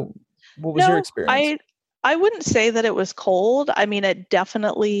that. So, what was your No, experience? I wouldn't say that it was cold. I mean, it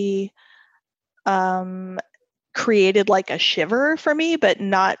definitely um created like a shiver for me, but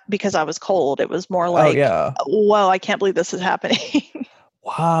not because I was cold. It was more Oh like, yeah. whoa, I can't believe this is happening.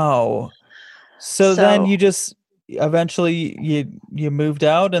 Wow. So then So you just eventually you moved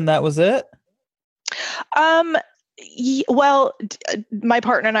out and that was it? Um, well, my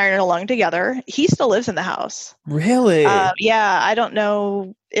partner and I are no longer together. He still lives in the house. Really? Yeah, I don't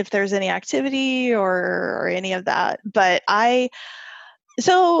know if there's any activity or any of that, but I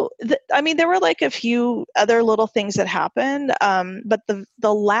mean, there were like a few other little things that happened. But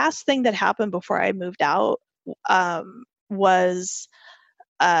the last thing that happened before I moved out was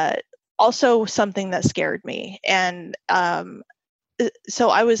uh, also something that scared me. And so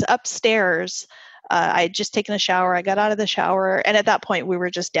I was upstairs. I had just taken a shower. I got out of the shower, and at that point, we were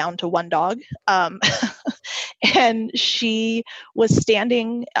just down to one dog. Um, and she was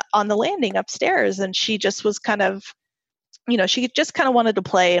standing on the landing upstairs, and she just was kind of, she just kind of wanted to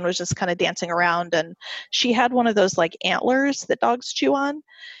play and was just kind of dancing around. And she had one of those like antlers that dogs chew on,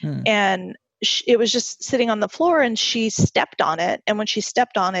 Hmm. and it was just sitting on the floor, and she stepped on it. And when she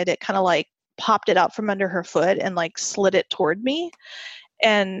stepped on it, it kind of like popped it out from under her foot and like slid it toward me.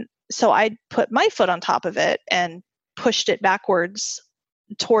 And so I put my foot on top of it and pushed it backwards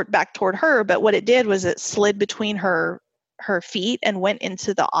back toward her. But what it did was it slid between her feet and went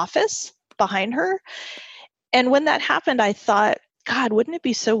into the office behind her. And when that happened, I thought, God, wouldn't it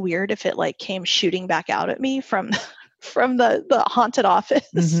be so weird if it like came shooting back out at me from from the haunted office?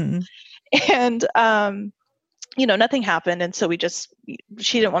 Mm-hmm. And nothing happened. And so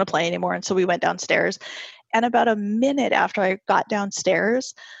she didn't want to play anymore. And so we went downstairs. And about a minute after I got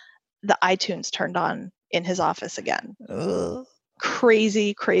downstairs, the iTunes turned on in his office again. Ugh.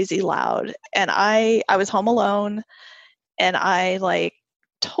 Crazy, crazy loud. And I was home alone, and I like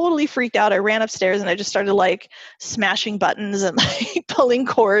totally freaked out. I ran upstairs and I just started like smashing buttons and like pulling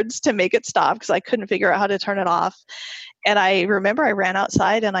cords to make it stop because I couldn't figure out how to turn it off. And I remember I ran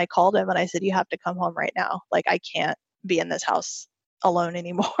outside and I called him and I said, you have to come home right now. Like, I can't be in this house alone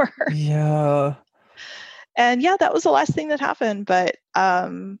anymore. Yeah. And yeah, that was the last thing that happened. But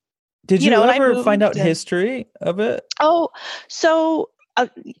Did you and I ever find out moved. And history of it? oh, so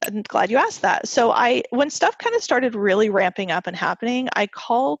I'm glad you asked that. So when stuff kind of started really ramping up and happening, I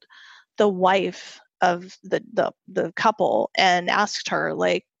called the wife the couple and asked her,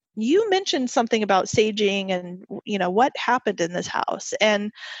 like, you mentioned something about saging and, you know, what happened in this house?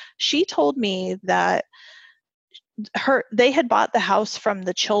 And she told me that they had bought the house from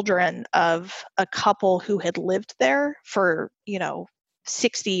the children of a couple who had lived there for, you know,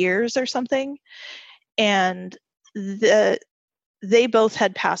 60 years or something. And they both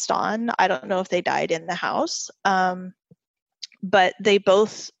had passed on. I don't know if they died in the house, but they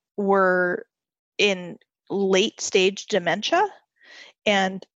both were in late stage dementia.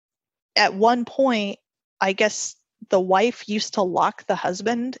 And at one point, I guess the wife used to lock the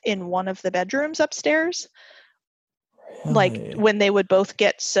husband in one of the bedrooms upstairs. Really? Like when they would both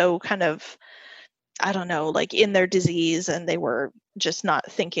get so kind of, I don't know, like in their disease and they were just not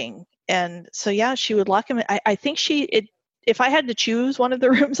thinking. And so, yeah, she would lock him in. I think if I had to choose one of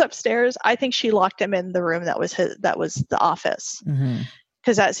the rooms upstairs, I think she locked him in the room that was the office. Mm-hmm.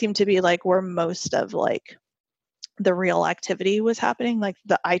 Because that seemed to be like where most of like the real activity was happening. Like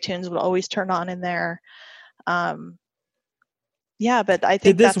the iTunes would always turn on in there. Yeah, but I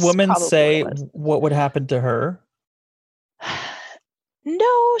think Did this that's woman probably say what it was. what would happen to her?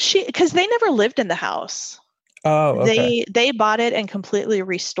 No, because they never lived in the house. Oh, okay. They bought it and completely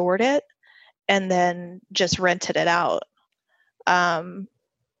restored it and then just rented it out.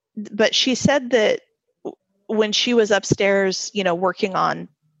 But she said that when she was upstairs, you know, working on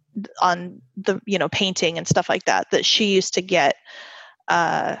the, you know, painting and stuff like that, that she used to get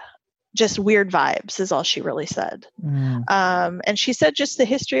just weird vibes is all she really said. And she said just the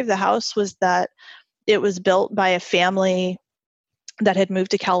history of the house was that it was built by a family that had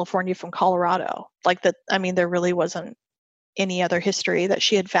moved to California from Colorado. Like that, I mean, there really wasn't any other history that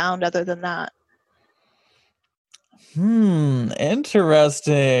she had found other than that.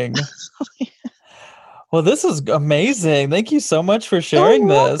 Interesting. Well, this is amazing. Thank you so much for sharing you're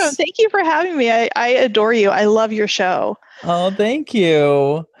this. welcome. Thank you for having me. I adore you. I love your show. Oh, thank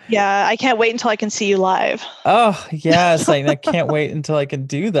you. Yeah, I can't wait until I can see you live. Oh, yes. I can't wait until I can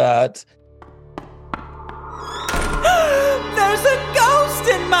do that. There's a ghost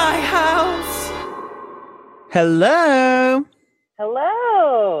in my house. Hello.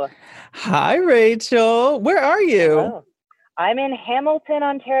 Hello. Hi, Rachel. Where are you? Hello. I'm in Hamilton,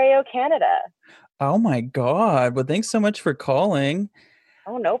 Ontario, Canada. Oh my God. Well, thanks so much for calling.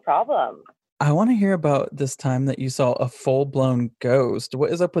 Oh, no problem. I want to hear about this time that you saw a full-blown ghost.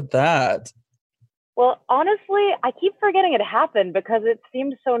 What is up with that? Well, honestly, I keep forgetting it happened because it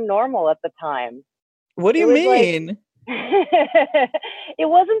seemed so normal at the time. What do you mean? It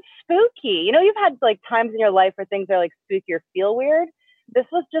wasn't spooky. You know, you've had like times in your life where things are like spooky or feel weird. This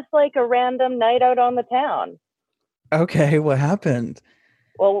was just like a random night out on the town. Okay, what happened?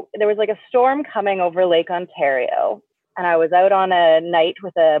 Well, there was like a storm coming over Lake Ontario, and I was out on a night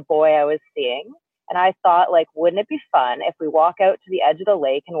with a boy I was seeing, and I thought, like, wouldn't it be fun if we walk out to the edge of the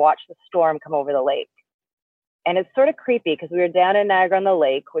lake and watch the storm come over the lake? And it's sort of creepy because we were down in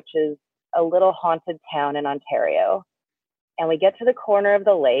Niagara-on-the-Lake, which is a little haunted town in Ontario. And we get to the corner of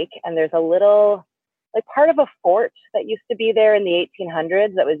the lake, and there's a little, like, part of a fort that used to be there in the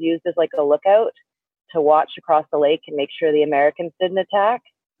 1800s that was used as like a lookout to watch across the lake and make sure the Americans didn't attack.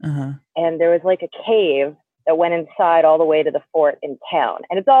 Uh-huh. And there was like a cave that went inside all the way to the fort in town.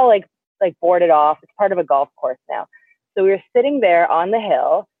 And it's all like boarded off. It's part of a golf course now. So we were sitting there on the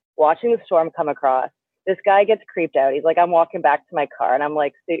hill, watching the storm come across. This guy gets creeped out. He's like, I'm walking back to my car. And I'm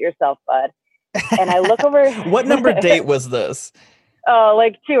like, suit yourself, bud. And I look over. What number date was this? Oh,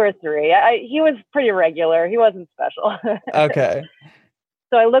 like 2 or 3. He was pretty regular. He wasn't special. Okay.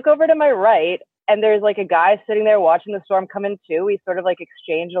 So I look over to my right, and there's like a guy sitting there watching the storm come in too. We sort of like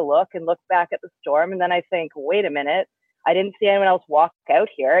exchange a look and look back at the storm. And then I think, wait a minute, I didn't see anyone else walk out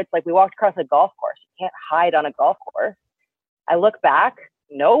here. It's like we walked across a golf course. You can't hide on a golf course. I look back,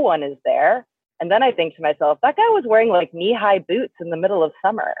 no one is there. And then I think to myself, that guy was wearing like knee-high boots in the middle of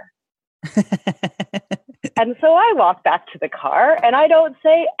summer. And so I walk back to the car and I don't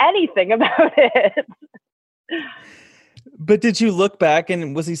say anything about it. But did you look back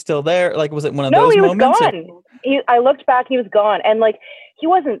and was he still there? Like, was it one of those moments? No, he was gone. I looked back, he was gone. And like, he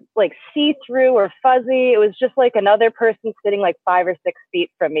wasn't like see-through or fuzzy. It was just like another person sitting like 5 or 6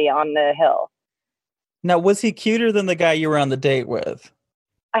 feet from me on the hill. Now, was he cuter than the guy you were on the date with?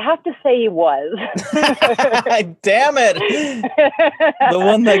 I have to say he was. Damn it. The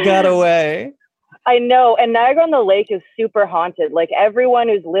one that got away. I know. And Niagara-on-the-Lake is super haunted. Like everyone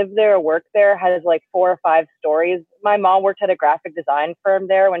who's lived there or worked there has like 4 or 5 stories. My mom worked at a graphic design firm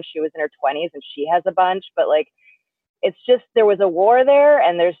there when she was in her 20s and she has a bunch. But like it's just, there was a war there,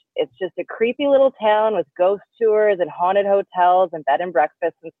 and it's just a creepy little town with ghost tours and haunted hotels and bed and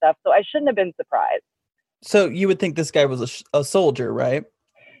breakfasts and stuff. So I shouldn't have been surprised. So you would think this guy was a soldier, right?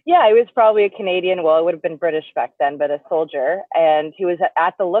 Yeah, he was probably a Canadian. Well, it would have been British back then, but a soldier. And he was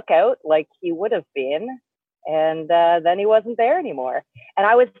at the lookout like he would have been. And then he wasn't there anymore. And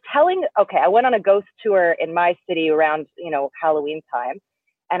I was I went on a ghost tour in my city around, Halloween time.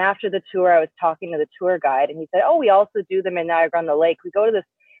 And after the tour, I was talking to the tour guide, and he said, "Oh, we also do them in Niagara-on-the-Lake. We go to this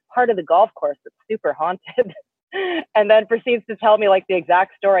part of the golf course that's super haunted." And then proceeds to tell me like the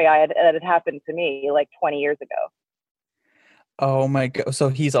exact story that had happened to me like 20 years ago. Oh my God. So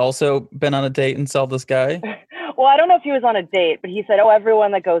he's also been on a date and saw this guy? Well, I don't know if he was on a date, but he said, "Oh,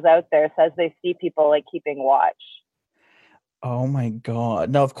 everyone that goes out there says they see people like keeping watch." Oh my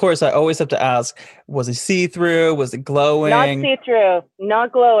God. Now, of course, I always have to ask, was he see-through? Was it glowing? Not see-through,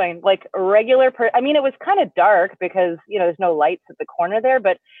 not glowing, like a regular I mean, it was kind of dark because, there's no lights at the corner there,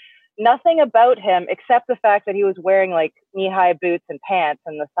 but nothing about him except the fact that he was wearing like knee-high boots and pants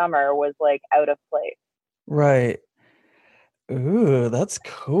in the summer was like out of place. Right. Ooh, that's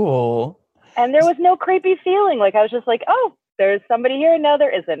cool. And there was no creepy feeling. Like, I was just like, oh, there's somebody here. No,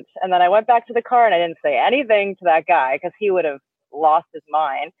 there isn't. And then I went back to the car and I didn't say anything to that guy because he would have lost his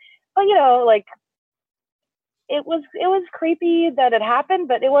mind. But, like, it was creepy that it happened,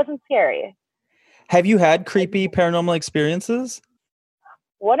 but it wasn't scary. Have you had creepy paranormal experiences?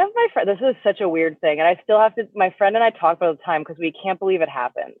 One of my friends, this is such a weird thing, and I still have to, my friend and I talk about it all the time because we can't believe it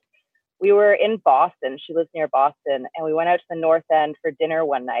happened. We were in Boston. She lives near Boston, and we went out to the North End for dinner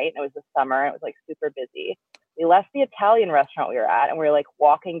one night, and it was the summer, and it was like super busy. We left the Italian restaurant we were at, and we were like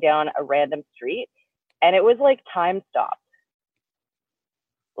walking down a random street, and it was like time stopped.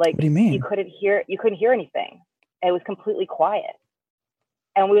 Like, what do you mean? You couldn't hear anything. It was completely quiet.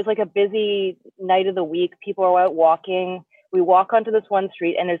 And it was like a busy night of the week. People were out walking. We walk onto this one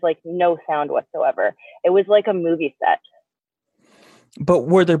street and there's like no sound whatsoever. It was like a movie set. But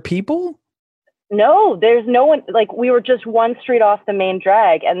were there people? No, there's no one. Like, we were just one street off the main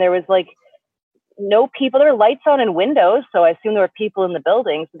drag and there was like no people. There were lights on in windows, so I assume there were people in the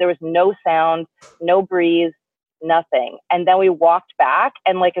buildings. There was no sound, no breeze, nothing. And then we walked back,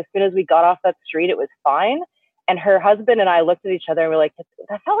 and like as soon as we got off that street, it was fine. And her husband and I looked at each other and we're like,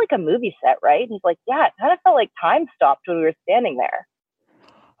 that felt like a movie set, right? And he's like, yeah, it kind of felt like time stopped when we were standing there.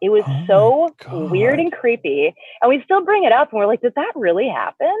 It was so weird and creepy. And we still bring it up and we're like, did that really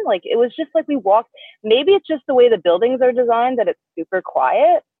happen? Like, it was just like we walked. Maybe it's just the way the buildings are designed that it's super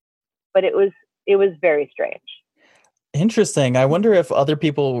quiet, but it was very strange. Interesting. I wonder if other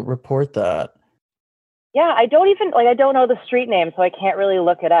people report that. Yeah, I don't know the street name, so I can't really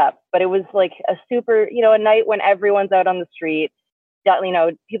look it up. But it was like a super, a night when everyone's out on the street.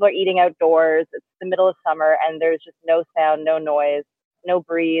 People are eating outdoors. It's the middle of summer, and there's just no sound, no noise, no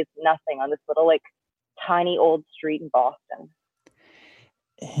breeze, nothing on this little like tiny old street in Boston.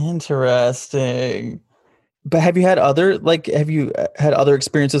 Interesting. But have you had other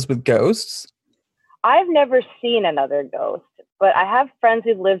experiences with ghosts? I've never seen another ghost, but I have friends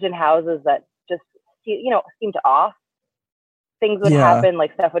who've lived in houses that just, seemed off. Things would happen,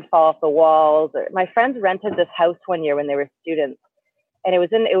 like stuff would fall off the walls. Or my friends rented this house one year when they were students, and it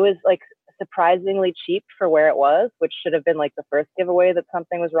was like surprisingly cheap for where it was, which should have been like the first giveaway that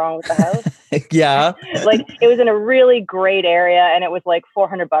something was wrong with the house. Yeah. Like, it was in a really great area, and it was like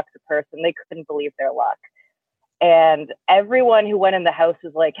 $400 a person. They couldn't believe their luck. And everyone who went in the house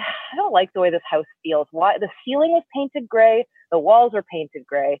was like, I don't like the way this house feels. Why? The ceiling was painted gray. The walls were painted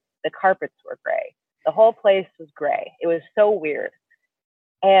gray. The carpets were gray. The whole place was gray. It was so weird.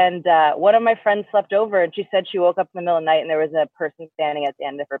 And one of my friends slept over, and she said she woke up in the middle of the night and there was a person standing at the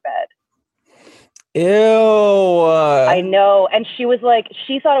end of her bed. Ew. I know. And she was like,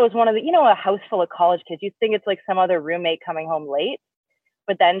 she thought it was one of the, a house full of college kids. You'd think it's like some other roommate coming home late.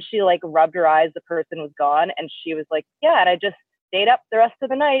 But then she like rubbed her eyes. The person was gone. And she was like, yeah. And I just stayed up the rest of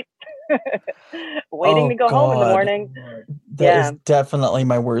the night waiting to go home in the morning. That is definitely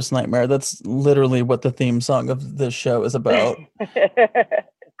my worst nightmare. That's literally what the theme song of this show is about.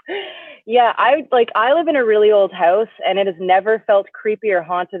 Yeah, I live in a really old house, and it has never felt creepy or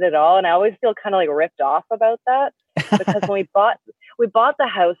haunted at all. And I always feel kind of like ripped off about that, because when we bought the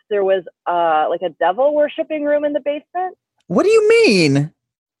house, there was like a devil worshiping room in the basement. What do you mean?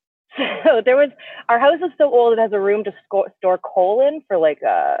 So our house is so old, it has a room to store coal in for like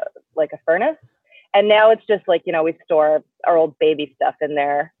a furnace. And now it's just like, we store our old baby stuff in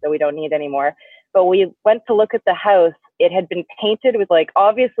there that we don't need anymore. But we went to look at the house. It had been painted with like,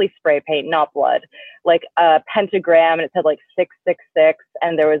 obviously spray paint, not blood, like a pentagram, and it said like 666,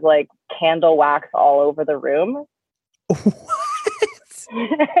 and there was like candle wax all over the room.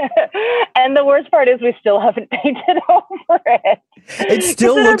 And the worst part is we still haven't painted over it. It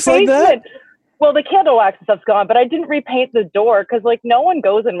still looks like that? Well, the candle wax and stuff's gone, but I didn't repaint the door because like no one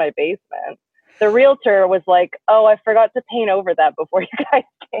goes in my basement. The realtor was like, "Oh, I forgot to paint over that before you guys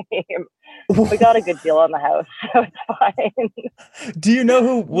came." We got a good deal on the house, so it's fine. Do you know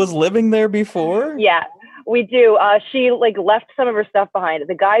who was living there before? Yeah, we do. She like left some of her stuff behind.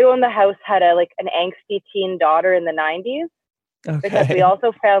 The guy who owned the house had an angsty teen daughter in the 90s. Okay. Because we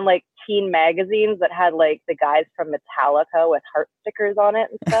also found like teen magazines that had like the guys from Metallica with heart stickers on it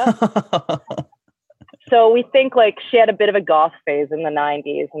and stuff. So we think like she had a bit of a goth phase in the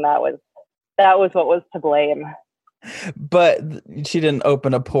 90s, and that was what was to blame. But she didn't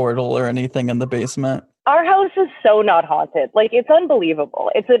open a portal or anything in the basement. Our house is so not haunted. Like, it's unbelievable.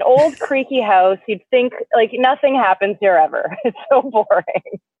 It's an old creaky house. You'd think like nothing happens here ever. It's so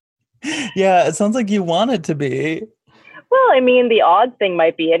boring. Yeah, it sounds like you want it to be. Well, I mean, the odd thing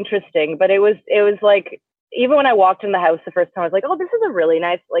might be interesting, but it was like, even when I walked in the house the first time, I was like, oh, this is a really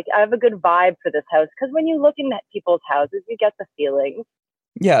nice, like, I have a good vibe for this house. Because when you look in at people's houses, you get the feeling.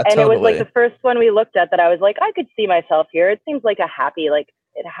 Yeah, and totally. It was like the first one we looked at that I was like, I could see myself here. It seems like a happy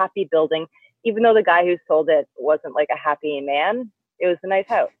building, even though the guy who sold it wasn't like a happy man. It was a nice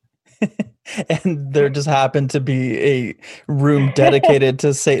house. And there just happened to be a room dedicated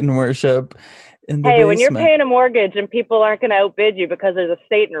to Satan worship in the basement. When you're paying a mortgage and people aren't going to outbid you because there's a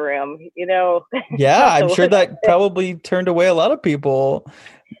Satan room, you know. Yeah, I'm sure that probably turned away a lot of people.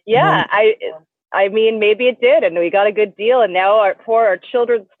 Yeah, I mean, maybe it did, and we got a good deal, and now our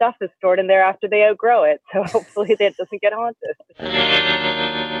children's stuff is stored in there after they outgrow it, so hopefully that doesn't get haunted.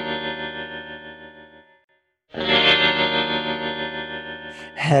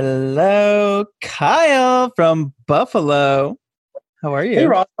 Hello, Kyle from Buffalo. How are you? Hey,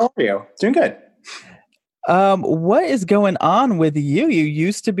 Ross. How are you? Doing good. What is going on with you? You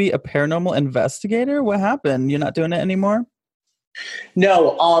used to be a paranormal investigator. What happened? You're not doing it anymore?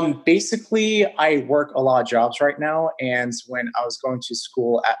 No, basically I work a lot of jobs right now. And when I was going to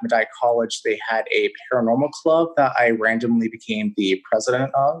school at Medaille College, they had a paranormal club that I randomly became the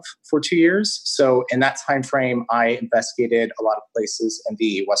president of for 2 years. So in that time frame, I investigated a lot of places in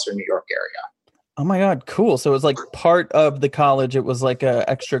the Western New York area. Oh my God, cool. So it was like part of the college. It was like a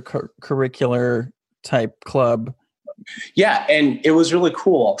extracurricular type club. Yeah, and it was really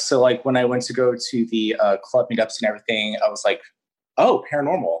cool. So like when I went to go to the club meetups and everything, I was like, oh,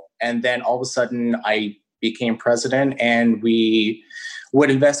 paranormal. And then all of a sudden I became president, and we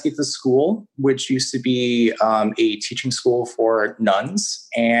would investigate the school, which used to be a teaching school for nuns.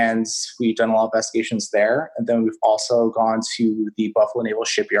 And we've done a lot of investigations there. And then we've also gone to the Buffalo Naval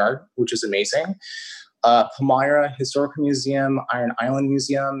Shipyard, which is amazing. Palmyra Historical Museum, Iron Island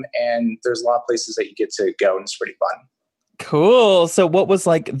Museum, and there's a lot of places that you get to go, and it's pretty fun. Cool. So what was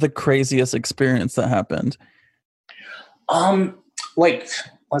like the craziest experience that happened?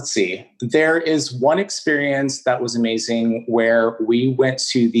 Let's see. There is one experience that was amazing where we went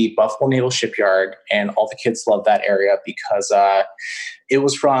to the Buffalo Naval Shipyard, and all the kids loved that area because it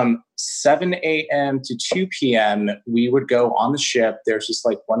was from 7 a.m. to 2 p.m. We would go on the ship. There's just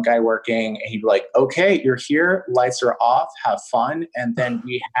like one guy working, and he'd be like, okay, you're here. Lights are off. Have fun. And then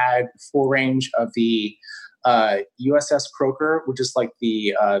we had full range of the USS Croker, which is like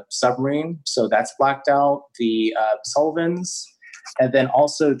the submarine. So that's blacked out. The Sullivans. And then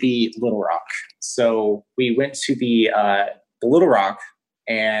also the Little Rock. So we went to the Little Rock,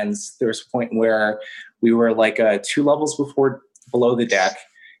 and there was a point where we were like 2 levels below the deck,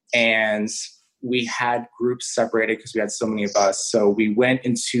 and we had groups separated because we had so many of us. So we went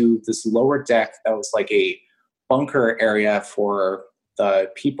into this lower deck that was like a bunker area for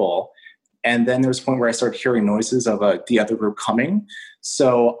the people. And then there was a point where I started hearing noises of the other group coming.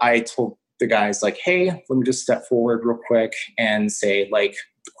 So I told the guys like, hey, let me just step forward real quick and say like,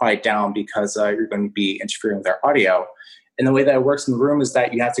 quiet down because you're going to be interfering with our audio. And the way that it works in the room is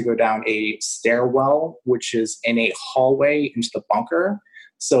that you have to go down a stairwell, which is in a hallway into the bunker.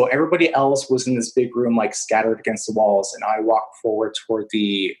 So everybody else was in this big room, like scattered against the walls. And I walked forward toward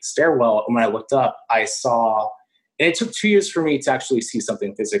the stairwell. And when I looked up, I saw, and it took 2 years for me to actually see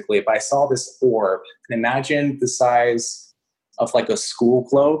something physically, but I saw this orb. And imagine the size of like a school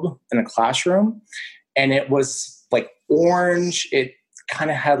globe in a classroom. And it was like orange. It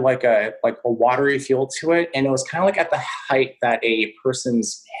kind of had like a watery feel to it. And it was kind of like at the height that a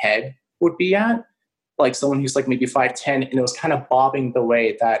person's head would be at, like someone who's like maybe 5'10", and it was kind of bobbing the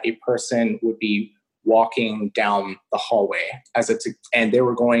way that a person would be walking down the hallway and they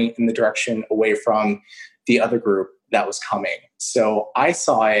were going in the direction away from the other group that was coming. So I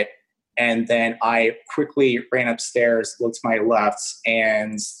saw it, And then I quickly ran upstairs, looked to my left,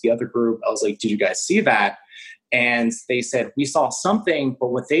 and the other group, I was like, did you guys see that? And they said, we saw something, but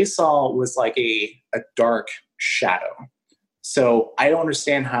what they saw was like a dark shadow. So I don't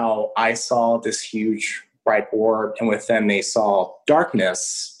understand how I saw this huge bright orb, and with them they saw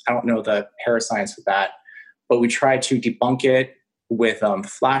darkness. I don't know the parascience for that, but we tried to debunk it with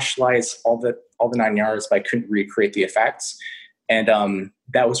flashlights, all the 9 yards, but I couldn't recreate the effects. And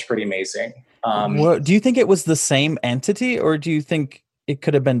that was pretty amazing. What, do you think it was the same entity, or do you think it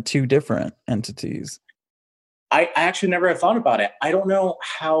could have been two different entities? I actually never have thought about it. I don't know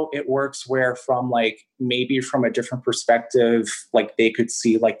how it works where from like maybe from a different perspective, like they could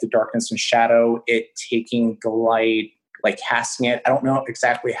see like the darkness and shadow, it taking the light, like casting it. I don't know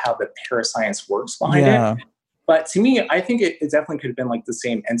exactly how the parascience works behind it. But to me, I think it definitely could have been like the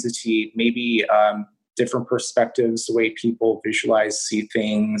same entity, maybe different perspectives, the way people visualize, see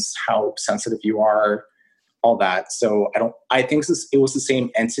things, how sensitive you are, all that. So I think it was the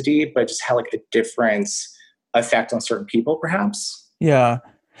same entity, but just had like a different effect on certain people, perhaps. Yeah.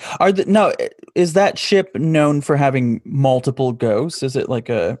 Is that ship known for having multiple ghosts? Is it like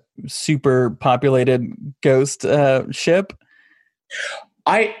a super populated ghost ship?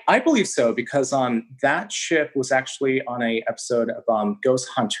 I believe so, because that ship was actually on a episode of Ghost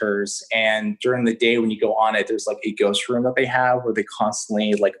Hunters, and during the day when you go on it, there's like a ghost room that they have where they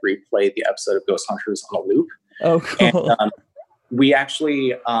constantly like replay the episode of Ghost Hunters on a loop. Oh, cool. And, we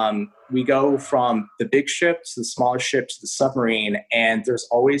actually we go from the big ship to the smaller ship to the submarine, and there's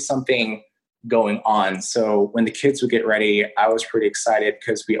always something going on. So when the kids would get ready, I was pretty excited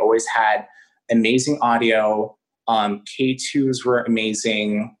because we always had amazing audio. K2s were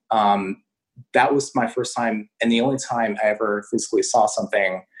amazing. That was my first time and the only time I ever physically saw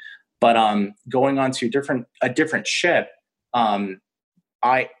something. But going on to a different ship,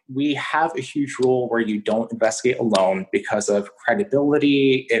 we have a huge rule where you don't investigate alone because of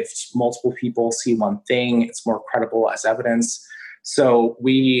credibility. If multiple people see one thing, it's more credible as evidence. So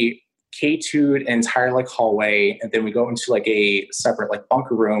we K2'd an entire like hallway, and then we go into like a separate like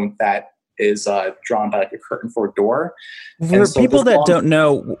bunker room that is drawn by like a curtain for a door. For people that don't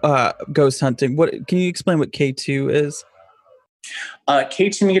know ghost hunting, what can you explain what K2 is?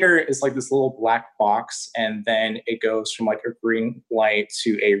 K2 meter is like this little black box, and then it goes from like a green light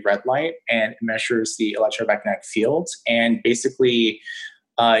to a red light, and it measures the electromagnetic field. And basically,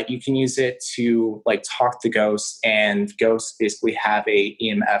 you can use it to like talk to ghosts, and ghosts basically have a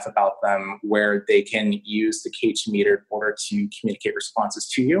EMF about them where they can use the K2 meter in order to communicate responses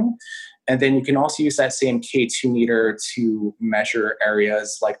to you. And then you can also use that same K2 meter to measure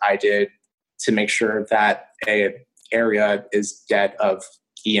areas like I did to make sure that a area is dead of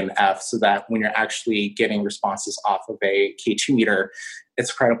EMF, so that when you're actually getting responses off of a K2 meter,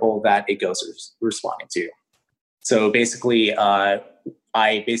 it's credible that a ghost is responding to. So basically, I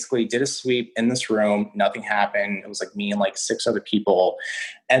basically did a sweep in this room. Nothing happened. It was like me and like 6 other people.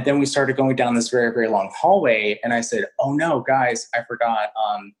 And then we started going down this very, very long hallway. And I said, oh no, guys, I forgot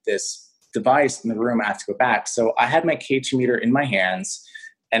this device in the room. I have to go back. So I had my K2 meter in my hands,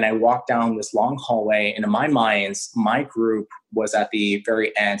 and I walked down this long hallway, and in my mind, my group was at the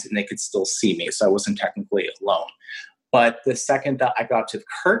very end and they could still see me. So I wasn't technically alone. But the second that I got to the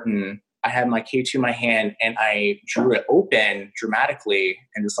curtain, I had my K2 in my hand and I drew it open dramatically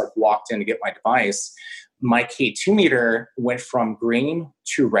and just like walked in to get my device. My K2 meter went from green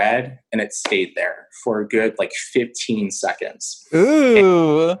to red, and it stayed there for a good like 15 seconds.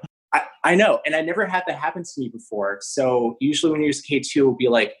 Ooh. I know, and I never had that happen to me before. So usually when you use K2, it will be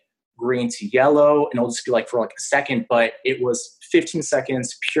like green to yellow, and it'll just be like for like a second, but it was 15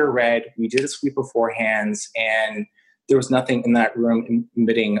 seconds, pure red. We did a sweep beforehand, and there was nothing in that room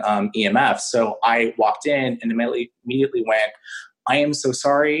emitting EMF. So I walked in and immediately went, I am so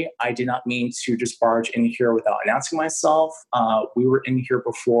sorry. I did not mean to just barge in here without announcing myself. We were in here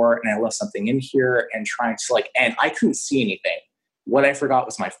before, and I left something in here and trying to and I couldn't see anything. What I forgot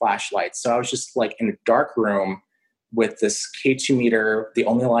was my flashlight. So I was just like in a dark room with this K2 meter, the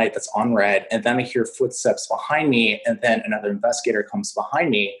only light that's on red. And then I hear footsteps behind me. And then another investigator comes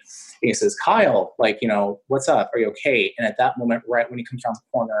behind me and he says, Kyle, what's up? Are you okay? And at that moment, right when he comes around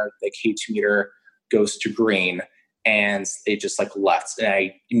the corner, the K2 meter goes to green, and they just left. And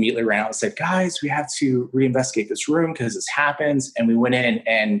I immediately ran out and said, guys, we have to reinvestigate this room because this happens. And we went in,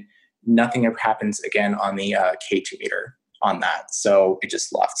 and nothing ever happens again on the K2 meter on that. So it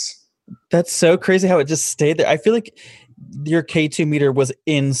just left. That's so crazy how it just stayed there. I feel like your K2 meter was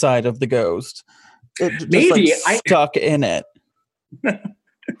inside of the ghost. It just Maybe stuck in it.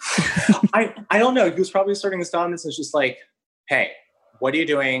 I don't know. He was probably starting his dominance. It's just like, hey, what are you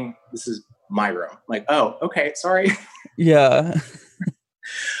doing? This is my room. I'm like, oh, okay, sorry. Yeah.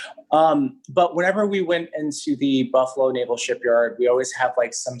 But whenever we went into the Buffalo Naval Shipyard, we always have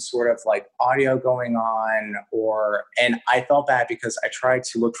like some sort of like audio going on, and I felt bad because I tried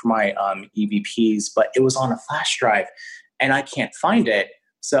to look for my EVPs, but it was on a flash drive and I can't find it.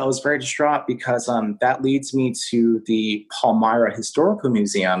 So I was very distraught because that leads me to the Palmyra Historical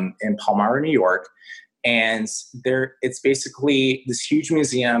Museum in Palmyra, New York. And it's basically this huge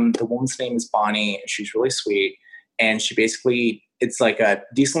museum. The woman's name is Bonnie, and she's really sweet. And it's like a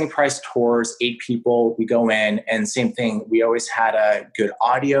decently priced tours, 8 people. We go in, and same thing. We always had a good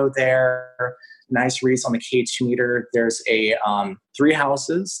audio there, nice reads on the K2 meter. There's 3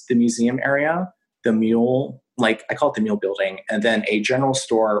 houses, the museum area, the mule, like I call it the mule building, and then a general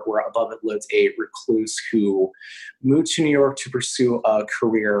store where above it lived a recluse who moved to New York to pursue a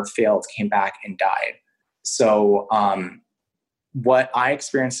career, failed, came back, and died. So what I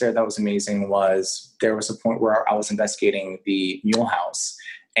experienced there that was amazing was there was a point where I was investigating the mule house,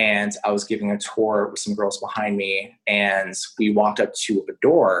 and I was giving a tour with some girls behind me, and we walked up to a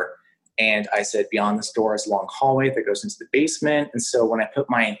door, and I said, beyond this door is a long hallway that goes into the basement. And so when I put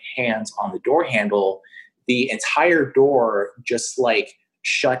my hands on the door handle, the entire door just like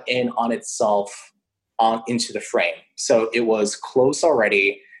shut in on itself into the frame. So it was closed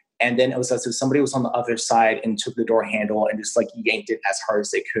already. And then it was as if somebody was on the other side and took the door handle and just like yanked it as hard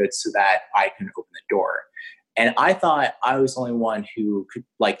as they could so that I couldn't open the door. And I thought I was the only one who could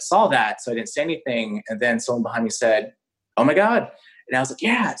like saw that. So I didn't say anything. And then someone behind me said, oh my God. And I was like,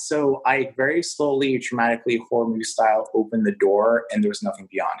 yeah. So I very slowly, dramatically, horror movie style opened the door, and there was nothing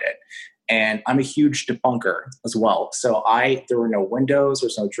beyond it. And I'm a huge debunker as well. So there were no windows, there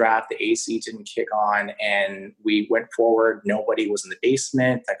was no draft, the AC didn't kick on, and we went forward. Nobody was in the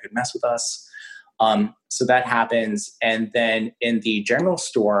basement that could mess with us. So that happens. And then in the general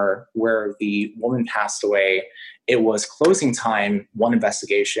store where the woman passed away, it was closing time, one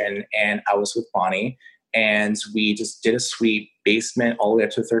investigation, and I was with Bonnie. And we just did a sweep, basement all the way up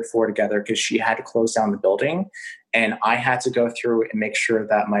to the 3rd floor together because she had to close down the building. And I had to go through and make sure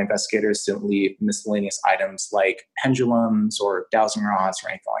that my investigators didn't leave miscellaneous items like pendulums or dowsing rods or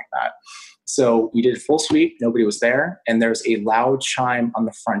anything like that. So we did a full sweep. Nobody was there. And there's a loud chime on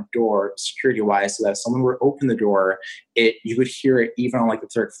the front door, security-wise, so that if someone were to open the door, you would hear it even on like the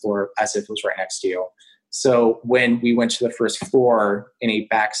 3rd floor as if it was right next to you. So when we went to the 1st floor in a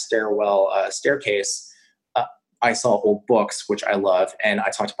back stairwell staircase, I saw old books, which I love. And I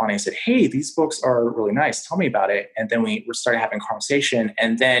talked to Bonnie and said, hey, these books are really nice. Tell me about it. And then we started having a conversation.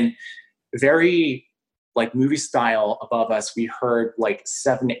 And then very like movie style above us, we heard like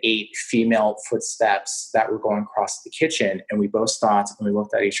 7 to 8 female footsteps that were going across the kitchen. And we both stopped and we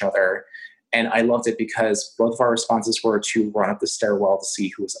looked at each other. And I loved it because both of our responses were to run up the stairwell to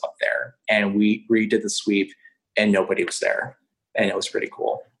see who was up there. And we redid the sweep and nobody was there. And it was pretty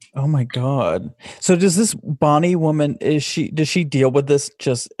cool. Oh my God. So does this Bonnie woman, does she deal with this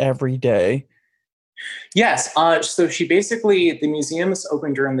just every day? Yes. So she basically, the museum is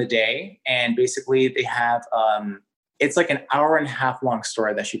open during the day, and basically they have, it's like an hour-and-a-half long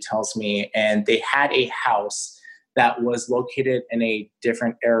story that she tells me. And they had a house that was located in a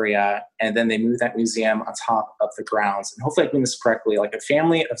different area. And then they moved that museum on top of the grounds. And hopefully I'm doing this correctly, like a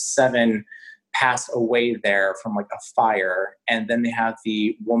family of 7 passed away there from like a fire. And then they have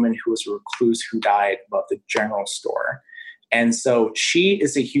the woman who was a recluse who died above the general store. And so she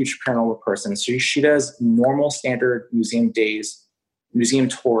is a huge paranormal person. So she does normal standard museum days, museum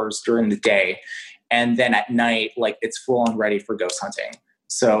tours during the day. And then at night, like it's full on ready for ghost hunting.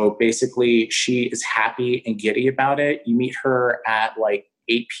 So basically she is happy and giddy about it. You meet her at like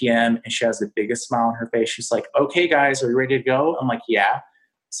 8 p.m. and she has the biggest smile on her face. She's like, okay, guys, are you ready to go? I'm like, yeah.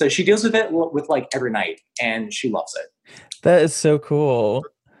 So she deals with it with like every night, and she loves it. That is so cool.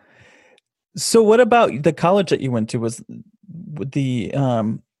 So what about the college that you went to? Was the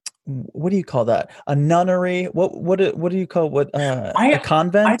what do you call that? A nunnery? What do you call a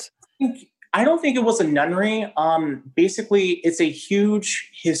convent? I don't think it was a nunnery. Basically, it's a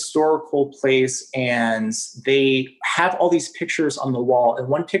huge historical place, and they have all these pictures on the wall. And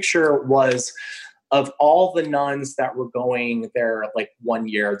one picture was of all the nuns that were going there like one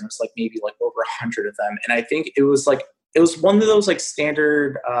year. There's like maybe like over 100 of them. And I think it was one of those like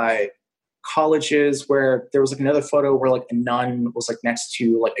standard colleges where there was like another photo where like a nun was like next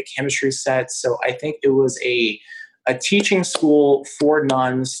to like a chemistry set. So I think it was a teaching school for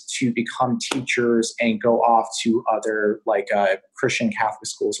nuns to become teachers and go off to other like Christian Catholic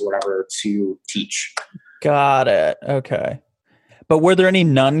schools or whatever to teach. Got it. Okay. But were there any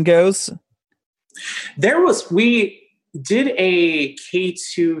nun ghosts? There was, did a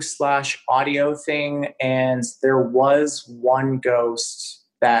K2/audio thing, and there was one ghost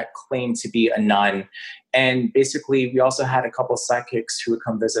that claimed to be a nun. And basically, we also had a couple of psychics who would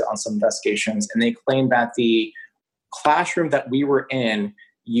come visit on some investigations, and they claimed that the classroom that we were in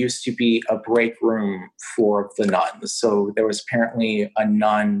used to be a break room for the nuns. So there was apparently a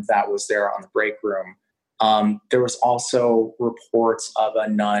nun that was there on the break room. There was also reports of a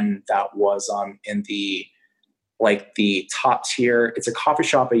nun that was in the top tier. It's a coffee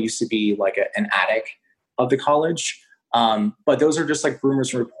shop that used to be like an attic of the college. But those are just like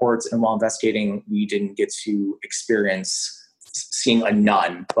rumors and reports. And while investigating, we didn't get to experience seeing a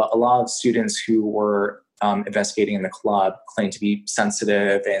nun. But a lot of students who were investigating in the club claimed to be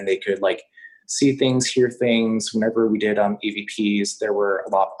sensitive, and they could like see things, hear things. Whenever we did EVPs, there were a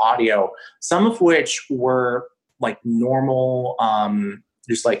lot of audio, some of which were like normal,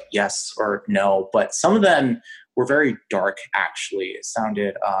 just like yes or no. But some of them were very dark, actually. It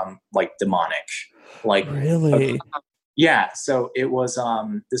sounded like demonic. Like really? Yeah. So it was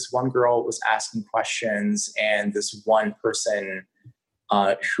this one girl was asking questions, and this one person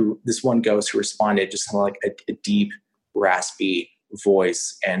this one ghost who responded just had like a deep, raspy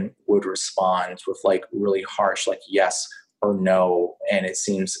voice and would respond with like really harsh, like yes or no. And it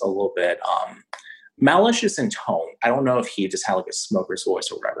seems a little bit malicious in tone. I don't know if he just had like a smoker's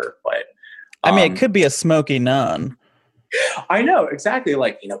voice or whatever, but I mean, it could be a smoky nun. I know, exactly.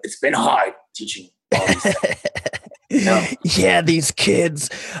 Like, it's been hard teaching all these things. Yeah, these kids.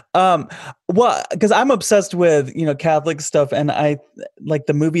 Well, because I'm obsessed with, Catholic stuff, and I like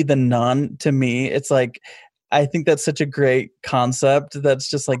the movie The Nun. To me, it's like, I think that's such a great concept. That's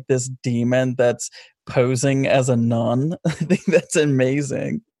just like this demon that's posing as a nun. I think that's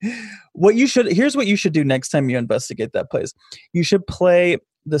amazing. Here's what you should do next time you investigate that place. You should play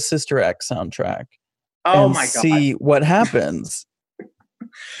the Sister Act soundtrack. Oh and my God. See what happens.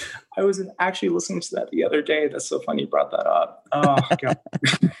 I was actually listening to that the other day. That's so funny you brought that up. Oh, God.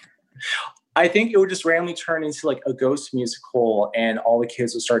 I think it would just randomly turn into like a ghost musical, and all the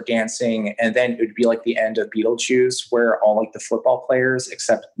kids would start dancing. And then it would be like the end of Beetlejuice, where all like the football players,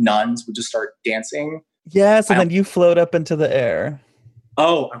 except nuns, would just start dancing. Yes, and then you float up into the air.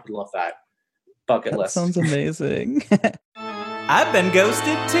 Oh, I would love that. Bucket list. Sounds amazing. I've been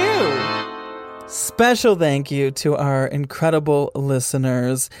ghosted too. Special thank you to our incredible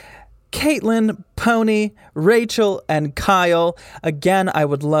listeners, Caitlin, Pony, Rachel, and Kyle. Again, I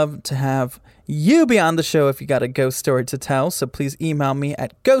would love to have you be on the show if you got a ghost story to tell. So please email me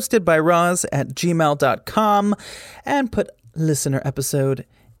at ghostedbyroz@gmail.com and put listener episode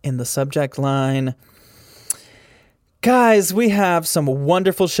in the subject line. Guys, we have some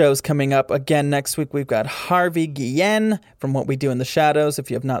wonderful shows coming up. Again, next week we've got Harvey Guillen from What We Do in the Shadows.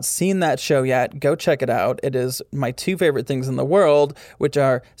 If you have not seen that show yet, go check it out. It is my two favorite things in the world, which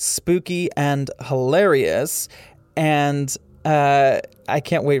are spooky and hilarious. And I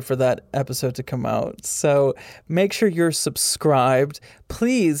can't wait for that episode to come out. So make sure you're subscribed.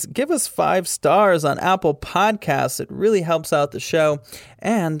 Please give us 5 stars on Apple Podcasts. It really helps out the show.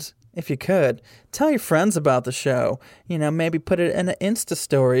 And if you could, tell your friends about the show. Maybe put it in an Insta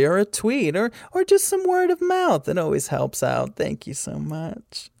story or a tweet or just some word of mouth. It always helps out. Thank you so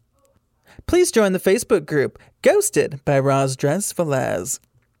much. Please join the Facebook group, Ghosted by Roz Velez.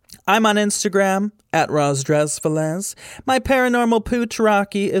 I'm on Instagram, at Roz Velez. My paranormal pooch,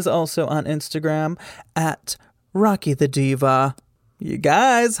 Rocky, is also on Instagram, at Rocky the Diva. You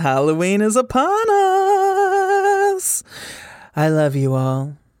guys, Halloween is upon us. I love you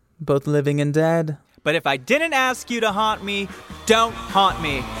all. Both living and dead. But if I didn't ask you to haunt me, don't haunt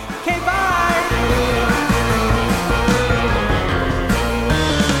me. Okay, bye!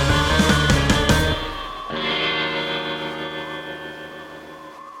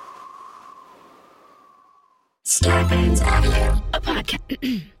 Starburns Audio, a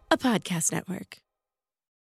podcast network.